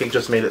then cheesecake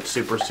just made it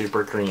super,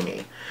 super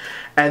creamy.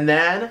 And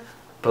then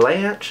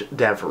Blanche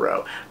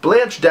Devereaux.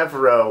 Blanche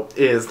Devereaux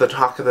is the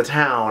talk of the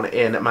town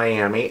in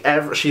Miami.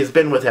 She's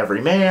been with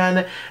every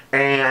man,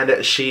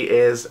 and she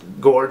is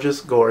gorgeous,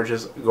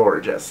 gorgeous,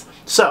 gorgeous.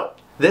 So,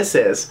 this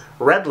is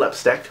red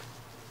lipstick.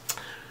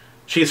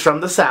 She's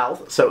from the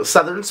South, so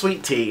Southern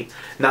Sweet Tea.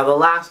 Now the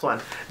last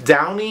one,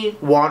 Downy,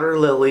 Water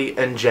Lily,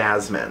 and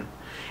Jasmine.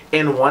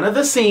 In one of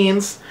the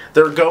scenes,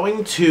 they're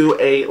going to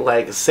a,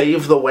 like,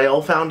 Save the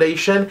Whale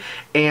Foundation,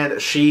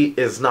 and she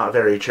is not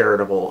very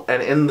charitable.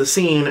 And in the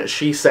scene,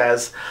 she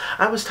says,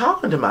 I was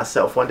talking to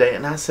myself one day,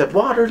 and I said,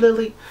 Water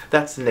Lily?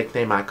 That's the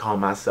nickname I call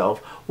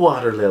myself,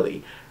 Water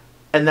Lily.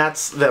 And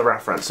that's the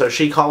reference. So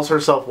she calls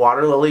herself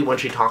Water Lily when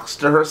she talks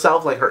to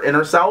herself, like her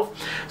inner self.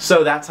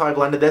 So that's how I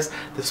blended this.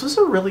 This was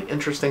a really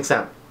interesting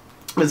scent.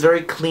 It was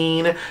very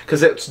clean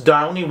because it's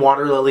Downy,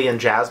 Water Lily, and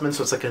Jasmine,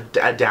 so it's like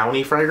a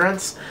downy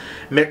fragrance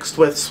mixed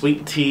with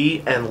sweet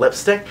tea and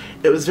lipstick.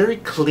 It was very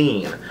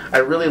clean. I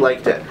really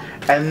liked it.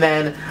 And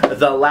then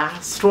the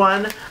last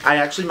one, I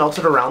actually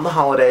melted around the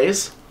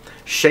holidays.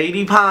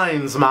 Shady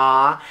Pines,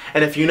 Ma.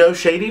 And if you know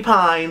Shady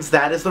Pines,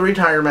 that is the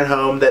retirement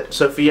home that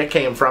Sophia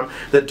came from,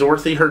 that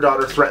Dorothy, her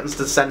daughter, threatens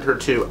to send her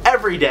to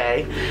every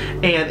day.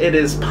 And it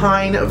is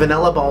pine,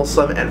 vanilla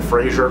balsam, and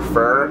Fraser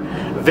fir.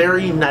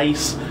 Very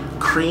nice,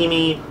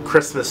 creamy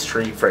Christmas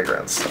tree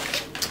fragrance.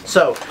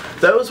 So,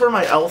 those were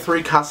my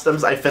L3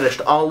 customs. I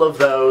finished all of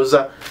those.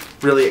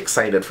 Really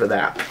excited for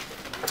that.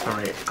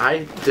 Alright, I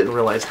didn't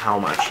realize how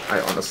much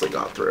I honestly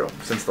got through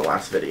since the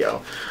last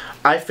video.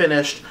 I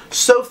finished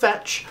So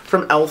Fetch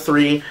from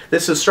L3.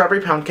 This is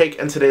Strawberry Pound Cake,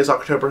 and today's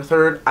October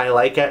 3rd. I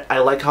like it. I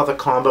like how the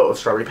combo of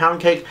Strawberry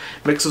Pound Cake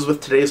mixes with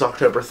today's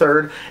October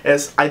 3rd.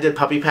 As I did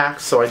puppy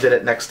packs, so I did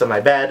it next to my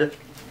bed.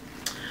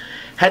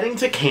 Heading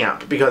to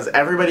camp, because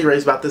everybody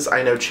raves about this.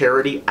 I know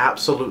Charity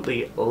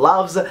absolutely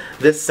loves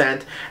this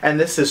scent.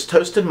 And this is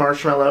toasted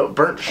marshmallow,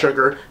 burnt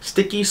sugar,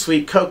 sticky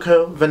sweet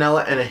cocoa,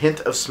 vanilla, and a hint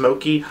of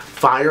smoky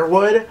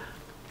firewood.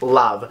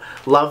 Love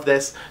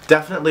this.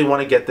 Definitely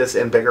want to get this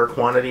in bigger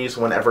quantities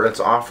whenever it's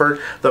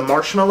offered. The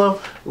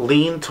marshmallow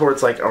leaned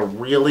towards like a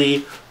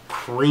really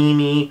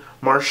creamy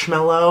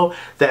marshmallow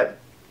that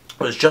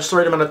was just the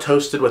right amount of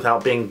toasted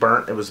without being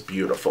burnt. It was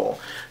beautiful.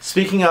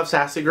 Speaking of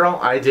Sassy Girl,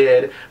 I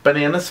did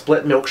banana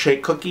split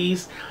milkshake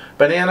cookies,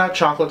 banana,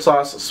 chocolate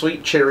sauce,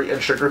 sweet cherry,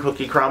 and sugar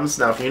cookie crumbs.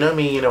 Now, if you know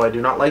me, you know I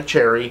do not like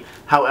cherry.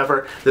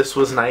 However, this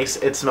was nice.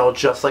 It smelled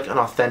just like an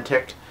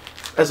authentic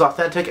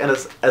and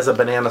as a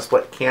banana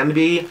split can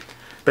be.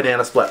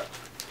 Banana split.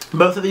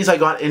 Both of these I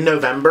got in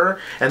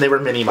November, and they were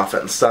mini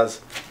muffins. So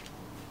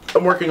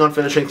I'm working on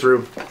finishing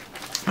through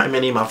my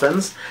mini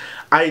muffins.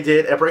 I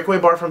did a breakaway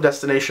bar from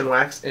Destination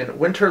Wax in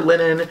Winter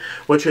Linen,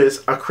 which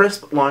is a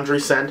crisp laundry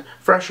scent,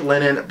 fresh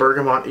linen,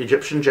 bergamot,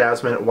 Egyptian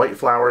jasmine, white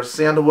flowers,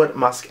 sandalwood,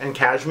 musk, and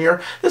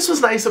cashmere. This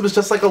was nice. It was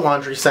just like a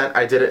laundry scent.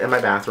 I did it in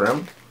my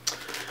bathroom.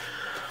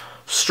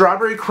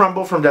 Strawberry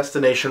Crumble from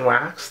Destination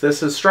Wax.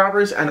 This is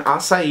strawberries and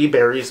acai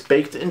berries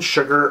baked in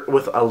sugar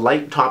with a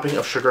light topping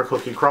of sugar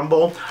cookie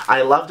crumble.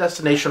 I love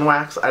Destination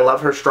Wax. I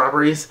love her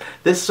strawberries.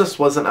 This just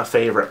wasn't a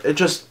favorite. It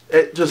just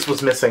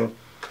was missing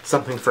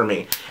something for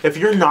me. If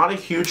you're not a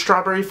huge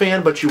strawberry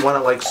fan, but you want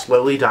to like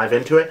slowly dive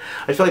into it,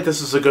 I feel like this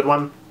is a good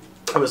one.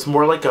 It was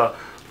more like a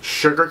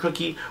sugar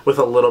cookie with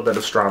a little bit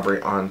of strawberry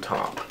on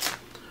top.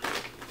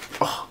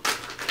 Oh.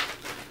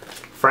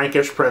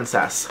 Frankish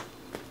Princess.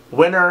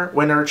 Winner,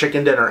 winner,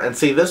 chicken dinner. And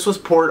see, this was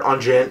poured on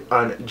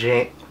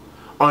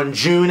on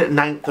June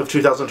 9th of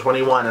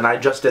 2021, and I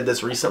just did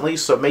this recently,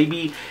 so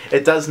maybe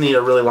it does need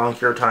a really long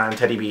cure time,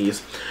 Teddy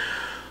Bees.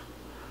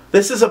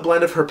 This is a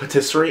blend of her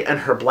patisserie and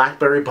her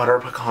blackberry butter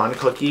pecan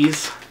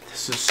cookies.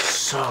 This is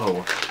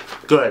so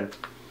good.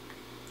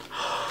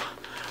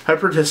 Her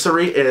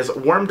patisserie is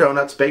warm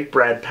donuts, baked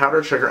bread,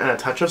 powdered sugar, and a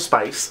touch of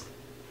spice.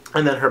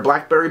 And then her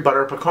blackberry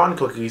butter pecan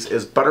cookies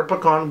is butter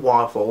pecan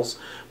waffles,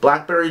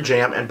 blackberry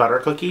jam, and butter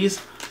cookies.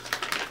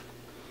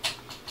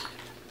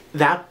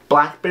 That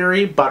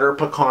blackberry butter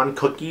pecan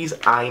cookies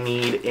I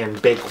need in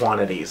big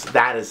quantities.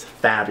 That is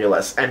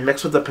fabulous. And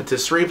mixed with the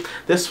patisserie,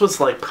 this was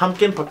like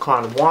pumpkin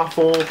pecan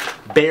waffle,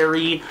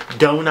 berry,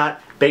 donut,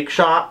 bake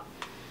shop.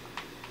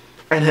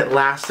 And it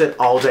lasted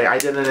all day. I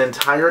did an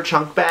entire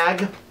chunk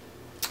bag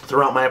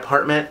throughout my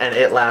apartment and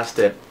it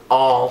lasted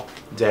all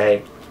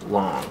day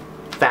long.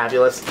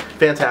 Fabulous.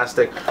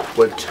 Fantastic.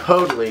 Would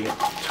totally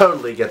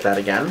get that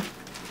again.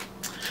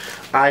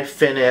 I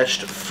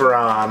finished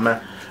from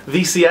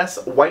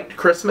VCS White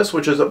Christmas,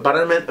 which is a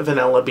Buttermint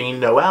Vanilla Bean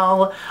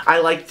Noel. I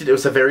liked it. It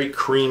was a very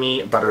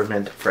creamy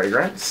buttermint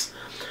fragrance.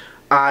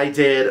 I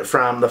did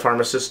from the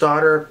Pharmacist's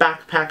Daughter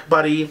Backpack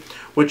Buddy,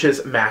 which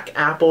is Mac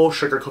Apple,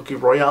 Sugar Cookie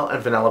Royale,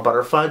 and Vanilla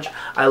Butter Fudge.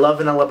 I love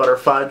Vanilla Butter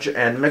Fudge,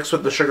 and mixed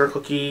with the Sugar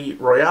Cookie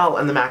Royale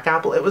and the Mac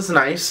Apple, it was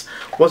nice.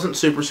 Wasn't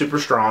super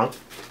strong.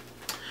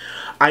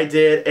 I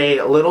did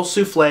a little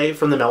souffle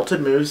from the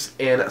Melted Mousse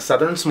in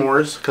Southern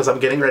S'mores because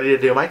I'm getting ready to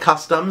do my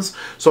customs.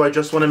 So I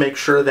just want to make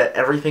sure that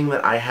everything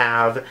that I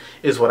have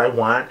is what I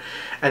want.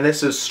 And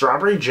this is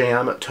strawberry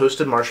jam,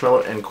 toasted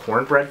marshmallow, and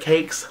cornbread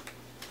cakes.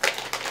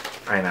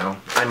 I know.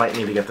 I might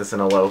need to get this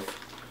in a loaf.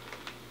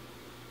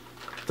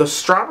 The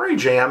strawberry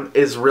jam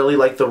is really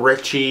like the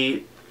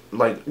richy,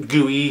 like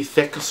gooey,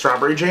 thick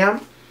strawberry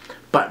jam.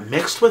 But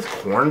mixed with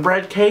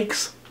cornbread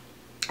cakes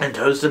and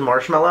toasted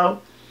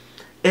marshmallow,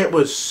 it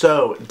was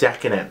so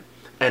decadent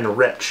and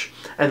rich.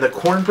 And the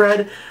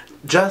cornbread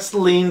just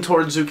leaned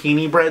towards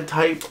zucchini bread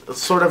type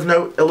sort of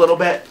note a little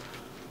bit.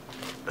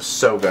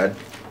 So good.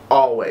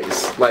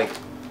 Always. Like,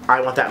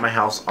 I want that in my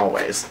house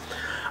always.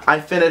 I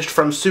finished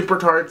from Super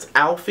Tarts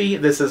Alfie.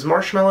 This is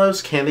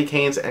marshmallows, candy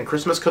canes, and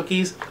Christmas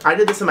cookies. I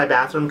did this in my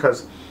bathroom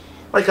because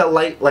like a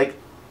light like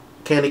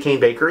candy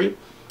cane bakery.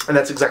 And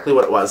that's exactly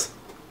what it was.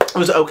 It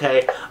was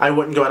okay. I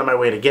wouldn't go out of my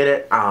way to get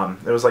it.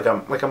 It was like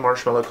a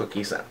marshmallow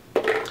cookie set.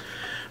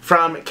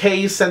 From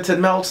Kay's Scented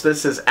Melts,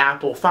 this is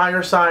Apple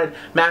Fireside,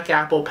 Mac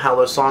Apple,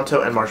 Palo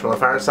Santo, and Marshmallow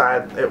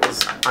Fireside. It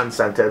was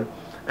unscented,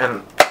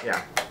 and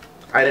yeah,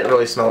 I didn't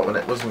really smell it when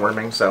it was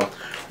warming, so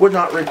would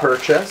not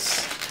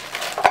repurchase.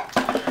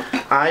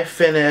 I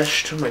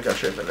finished, oh my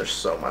gosh, I finished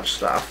so much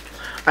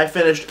stuff. I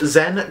finished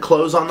Zen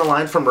Clothes on the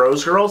Line from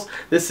Rose Girls.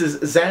 This is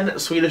Zen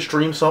Swedish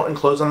Dream Salt and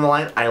Clothes on the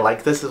Line. I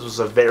like this. This was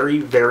a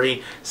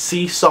very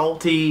sea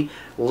salty,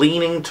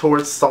 leaning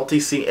towards salty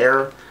sea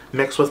air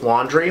mixed with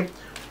laundry.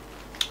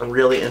 I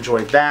really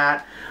enjoyed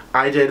that.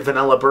 I did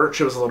Vanilla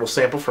Birch. It was a little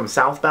sample from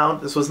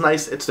Southbound. This was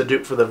nice. It's the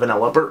dupe for the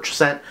Vanilla Birch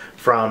scent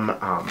from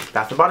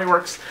Bath & Body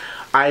Works.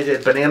 I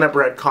did Banana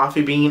Bread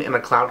Coffee Bean and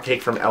a Cloud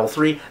Cake from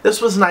L3. This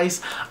was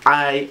nice.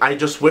 I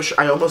just wish,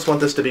 I almost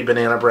want this to be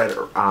Banana Bread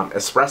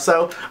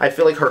Espresso. I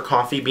feel like her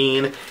Coffee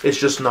Bean is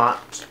just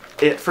not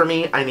it for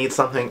me. I need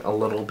something a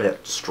little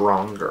bit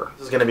stronger.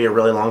 This is going to be a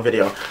really long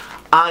video.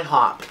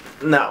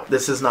 IHOP. No,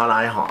 this is not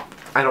IHOP.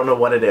 I don't know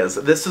what it is.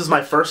 This is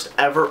my first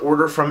ever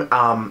order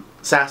from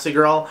Sassy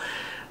Girl.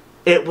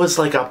 It was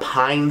like a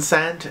pine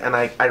scent, and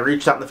I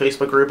reached out in the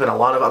Facebook group, and a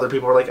lot of other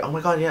people were like, oh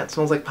my god, yeah, it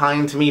smells like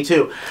pine to me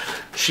too.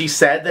 She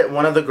said that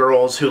one of the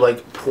girls who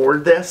like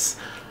poured this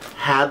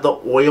had the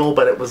oil,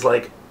 but it was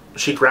like,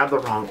 she grabbed the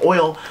wrong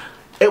oil.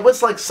 It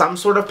was like some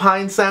sort of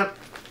pine scent.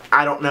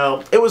 I don't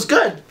know. It was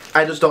good.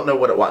 I just don't know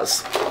what it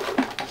was.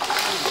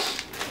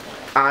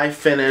 I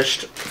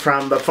finished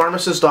from the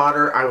Pharmacist's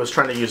Daughter. I was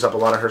trying to use up a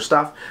lot of her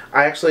stuff.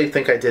 I actually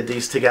think I did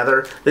these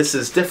together. This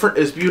is Different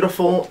is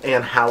Beautiful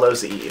and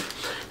Hallows Eve.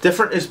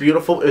 Different is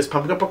Beautiful is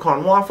pumpkin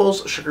pecan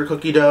waffles, sugar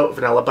cookie dough,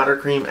 vanilla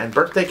buttercream, and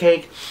birthday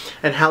cake.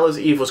 And Hallows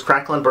Eve was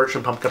crackling birch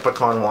and pumpkin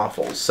pecan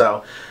waffles.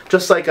 So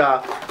just like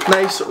a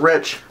nice,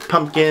 rich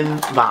pumpkin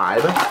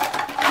vibe.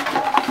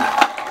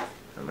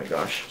 Oh my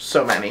gosh,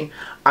 so many.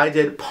 I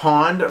did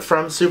Pond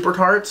from Super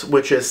Tarts,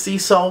 which is sea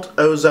salt,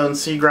 ozone,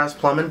 seagrass,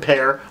 plum, and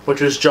pear,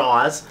 which is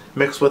Jaws,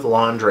 mixed with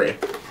laundry.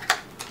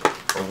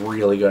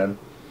 Really good.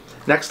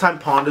 Next time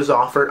Pond is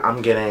offered,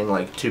 I'm getting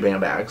like 2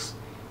 BAM bags.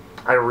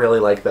 I really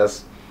like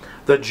this.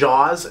 The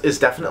Jaws is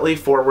definitely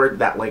forward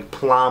that like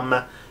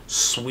plum,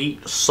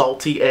 sweet,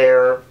 salty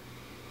air,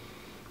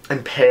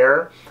 and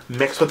pear,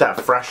 mixed with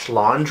that fresh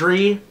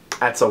laundry.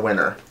 That's a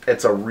winner.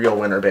 It's a real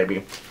winner,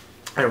 baby.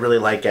 I really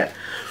like it.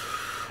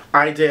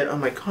 I did, oh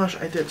my gosh,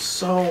 I did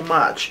so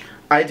much.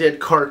 I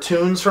did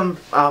cartoons from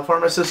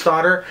Pharmacist's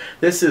Daughter.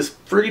 This is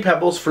Fruity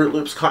Pebbles, Fruit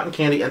Loops, Cotton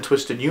Candy, and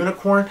Twisted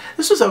Unicorn.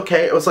 This was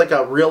okay. It was like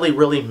a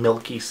really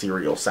milky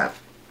cereal scent.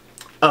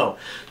 Oh,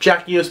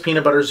 Jack Yo's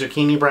Peanut Butter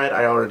Zucchini Bread.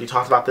 I already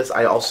talked about this.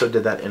 I also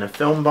did that in a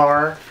film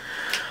bar.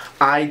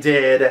 I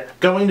did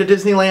Going to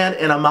Disneyland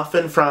in a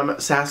muffin from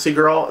Sassy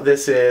Girl.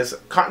 This is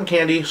cotton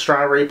candy,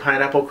 strawberry,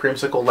 pineapple,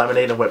 creamsicle,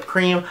 lemonade, and whipped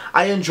cream.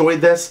 I enjoyed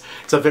this.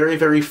 It's a very,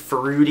 very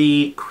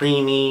fruity,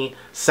 creamy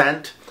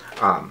scent.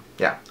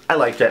 Yeah, I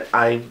liked it.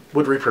 I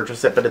would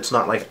repurchase it, but it's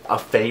not like a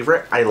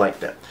favorite. I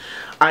liked it.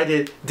 I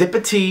did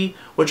Dip-a-Tea,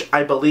 which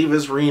I believe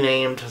is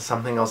renamed to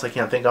something else I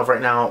can't think of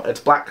right now. It's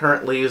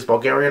blackcurrant leaves,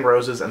 Bulgarian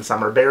roses, and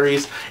summer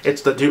berries.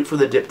 It's the dupe for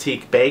the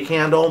Diptyque Bay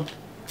candle.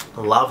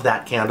 Love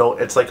that candle.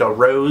 It's like a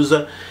rose.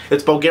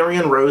 It's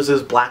Bulgarian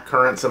roses, black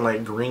currants, and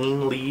like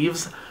green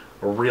leaves.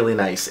 Really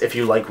nice if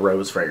you like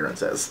rose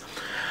fragrances.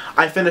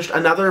 I finished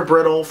another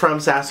brittle from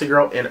Sassy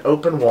Girl in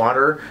open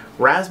water.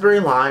 Raspberry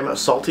lime,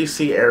 salty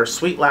sea air,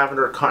 sweet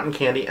lavender, cotton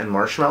candy, and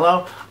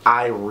marshmallow.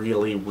 I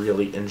really,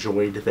 really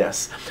enjoyed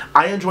this.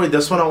 I enjoyed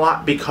this one a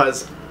lot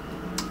because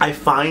I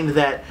find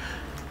that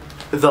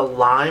the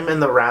lime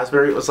and the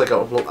raspberry, it was like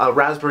a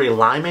raspberry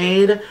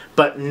limeade,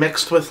 but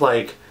mixed with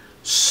like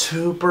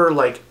super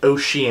like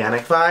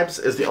oceanic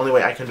vibes is the only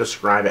way I can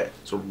describe it.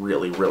 It's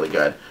really, really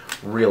good.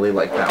 Really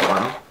like that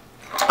one.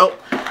 Oh,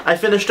 I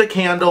finished a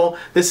candle.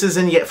 This is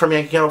from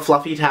Yankee Candle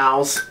Fluffy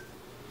Towels.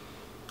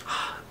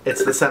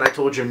 It's the scent I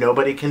told you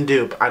nobody can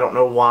dupe. I don't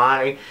know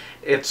why.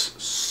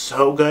 It's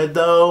so good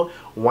though.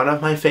 One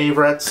of my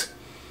favorites.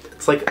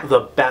 It's like the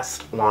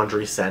best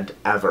laundry scent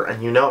ever.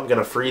 And you know I'm going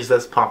to freeze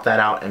this, pop that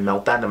out, and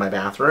melt that in my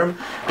bathroom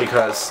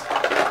because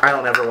I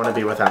don't ever want to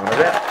be without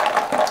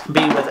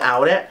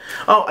it.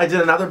 Oh, I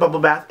did another bubble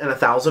bath in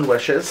 1,000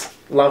 Wishes.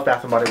 Love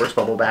Bath & Body Works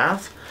bubble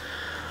bath.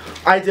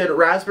 I did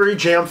raspberry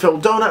jam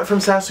filled donut from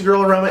Sassy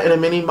Girl Aroma in a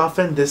mini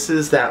muffin. This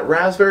is that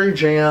raspberry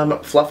jam,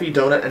 fluffy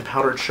donut, and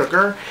powdered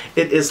sugar.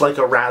 It is like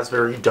a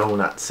raspberry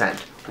donut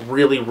scent.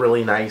 Really,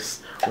 really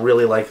nice.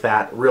 Really like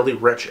that. Really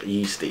rich,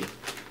 yeasty.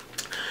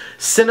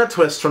 Cinna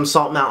Twist from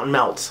Salt Mountain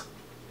Melts.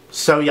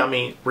 So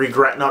yummy.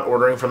 Regret not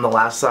ordering from the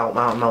last Salt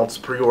Mountain Melts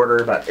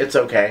pre-order, but it's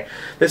okay.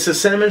 This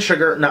is cinnamon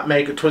sugar,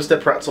 nutmeg, twisted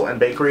pretzel, and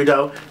bakery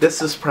dough.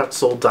 This is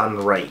pretzel done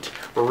right.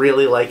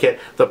 Really like it.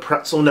 The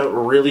pretzel note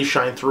really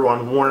shine through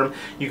on warm.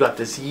 You got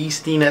this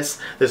yeastiness,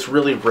 this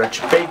really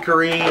rich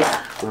bakery.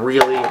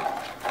 Really,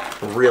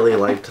 really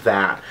liked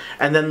that.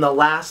 And then the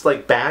last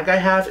like bag I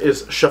have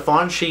is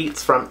chiffon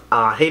sheets from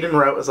Hayden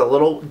Rowe. It's a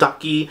little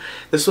ducky.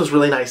 This was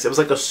really nice. It was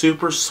like a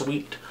super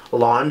sweet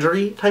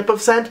laundry type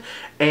of scent,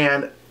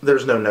 and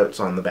there's no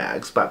notes on the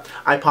bags, but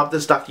I popped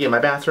this ducky in my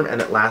bathroom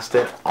and it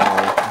lasted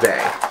all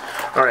day.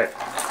 Alright,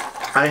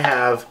 I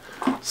have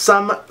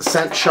some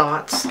scent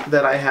shots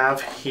that I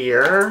have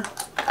here.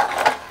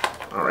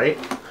 Alright,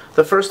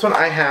 the first one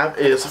I have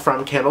is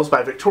from Candles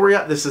by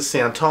Victoria. This is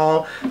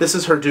Santal. This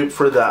is her dupe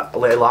for the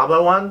Le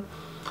Labo one.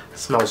 It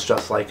smells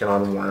just like it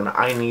on warm.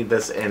 I need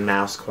this in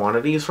mass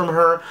quantities from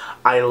her.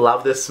 I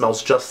love this.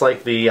 Smells just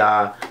like the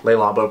Le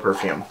Labo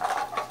perfume.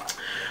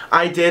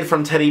 I did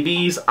from Teddy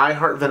B's I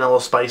Heart Vanilla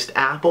Spiced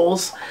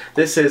Apples.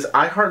 This is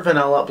I Heart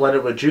Vanilla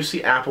blended with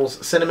juicy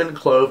apples, cinnamon,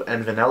 clove,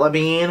 and vanilla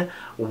bean.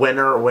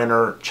 Winner,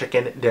 winner,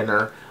 chicken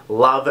dinner.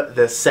 Love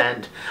this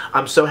scent.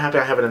 I'm so happy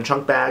I have it in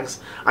chunk bags.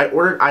 I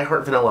ordered I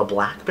Heart Vanilla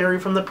Blackberry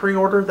from the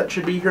pre-order that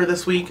should be here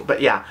this week.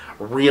 But yeah,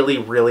 really,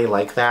 really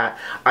like that.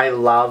 I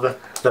love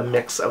the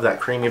mix of that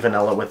creamy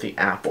vanilla with the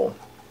apple.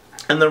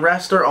 And the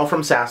rest are all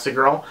from Sassy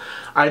Girl.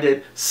 I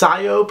did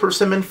Sayo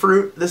Persimmon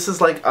Fruit. This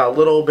is like a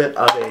little bit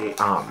of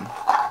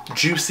a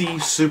juicy,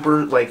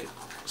 super like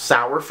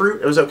sour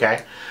fruit. It was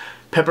okay.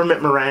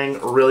 Peppermint Meringue,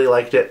 really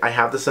liked it. I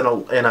have this in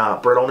a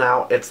brittle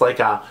now. It's like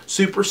a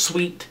super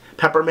sweet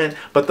peppermint,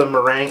 but the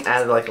meringue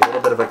added like a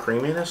little bit of a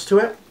creaminess to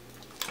it.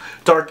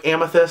 Dark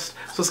Amethyst.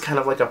 This was kind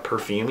of like a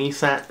perfumey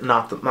scent,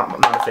 not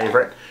a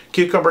favorite.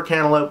 Cucumber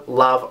Cantaloupe,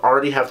 love.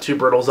 Already have 2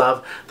 brittles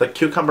of. The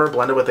cucumber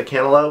blended with the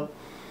cantaloupe.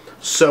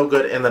 So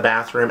good in the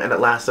bathroom, and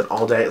it lasted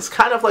all day. It's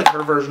kind of like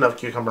her version of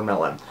Cucumber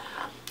Melon.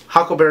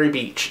 Huckleberry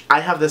Beach. I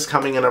have this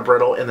coming in a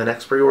brittle in the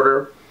next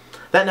pre-order.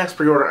 That next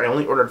pre-order, I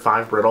only ordered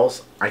 5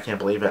 brittles. I can't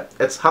believe it.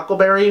 It's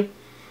Huckleberry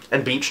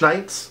and Beach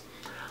Nights.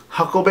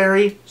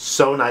 Huckleberry,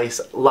 so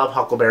nice. Love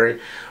Huckleberry.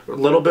 A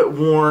little bit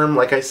warm,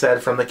 like I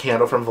said, from the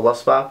candle from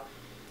Veluspa.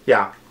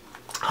 Yeah,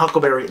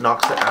 Huckleberry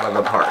knocks it out of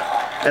the park.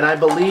 And I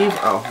believe,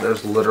 oh,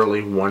 there's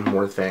literally one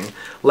more thing.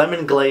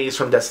 Lemon Glaze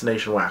from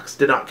Destination Wax.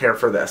 Did not care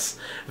for this.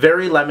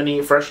 Very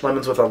lemony, fresh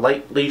lemons with a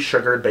lightly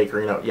sugared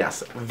bakery note.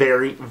 Yes,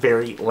 very,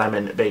 very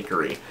lemon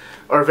bakery.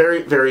 Or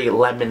very, very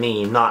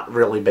lemony, not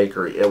really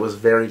bakery. It was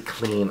very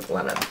clean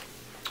lemon.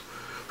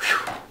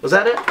 Whew. Was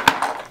that it?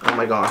 Oh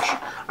my gosh.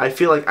 I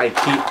feel like I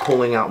keep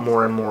pulling out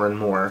more and more and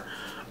more.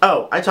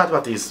 Oh, I talked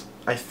about these,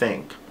 I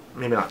think.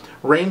 Maybe not.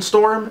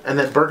 Rainstorm, and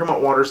then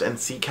Bergamot Waters and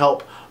Sea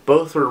Kelp.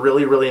 Both were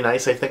really, really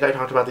nice. I think I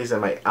talked about these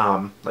in my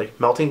like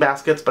melting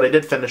baskets, but I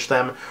did finish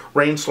them.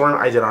 Rainstorm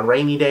I did on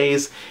rainy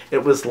days.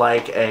 It was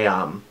like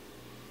a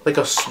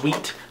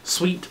sweet,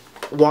 sweet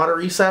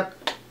watery scent.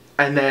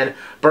 And then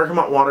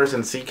Bergamot Waters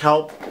and Sea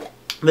Kelp.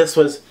 This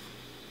was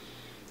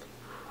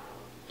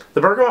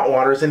the Bergamot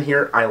Waters in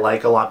here I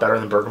like a lot better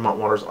than Bergamot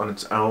Waters on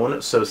its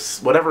own. So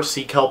whatever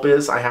Sea Kelp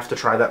is, I have to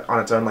try that on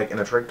its own, like in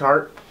a trig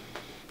tart.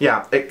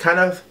 Yeah, it kind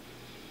of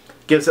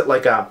gives it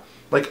like a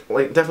Like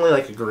definitely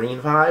like a green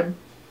vibe.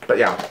 But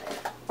yeah,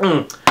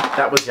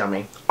 that was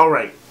yummy.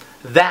 Alright,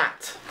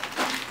 that,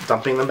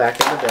 dumping them back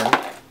in the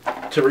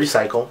bin to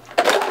recycle,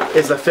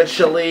 is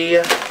officially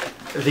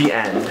the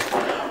end.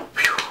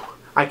 Whew.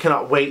 I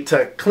cannot wait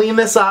to clean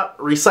this up,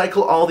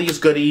 recycle all these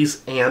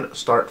goodies, and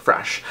start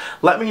fresh.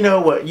 Let me know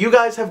what you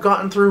guys have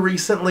gotten through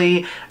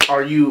recently.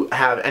 Are you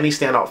have any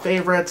standout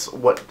favorites?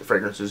 What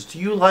fragrances do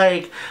you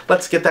like?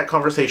 Let's get that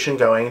conversation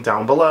going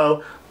down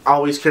below.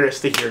 Always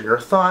curious to hear your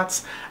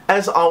thoughts.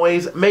 As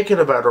always, make it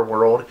a better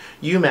world.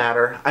 You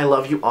matter. I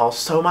love you all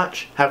so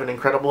much. Have an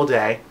incredible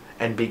day,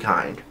 and be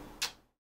kind.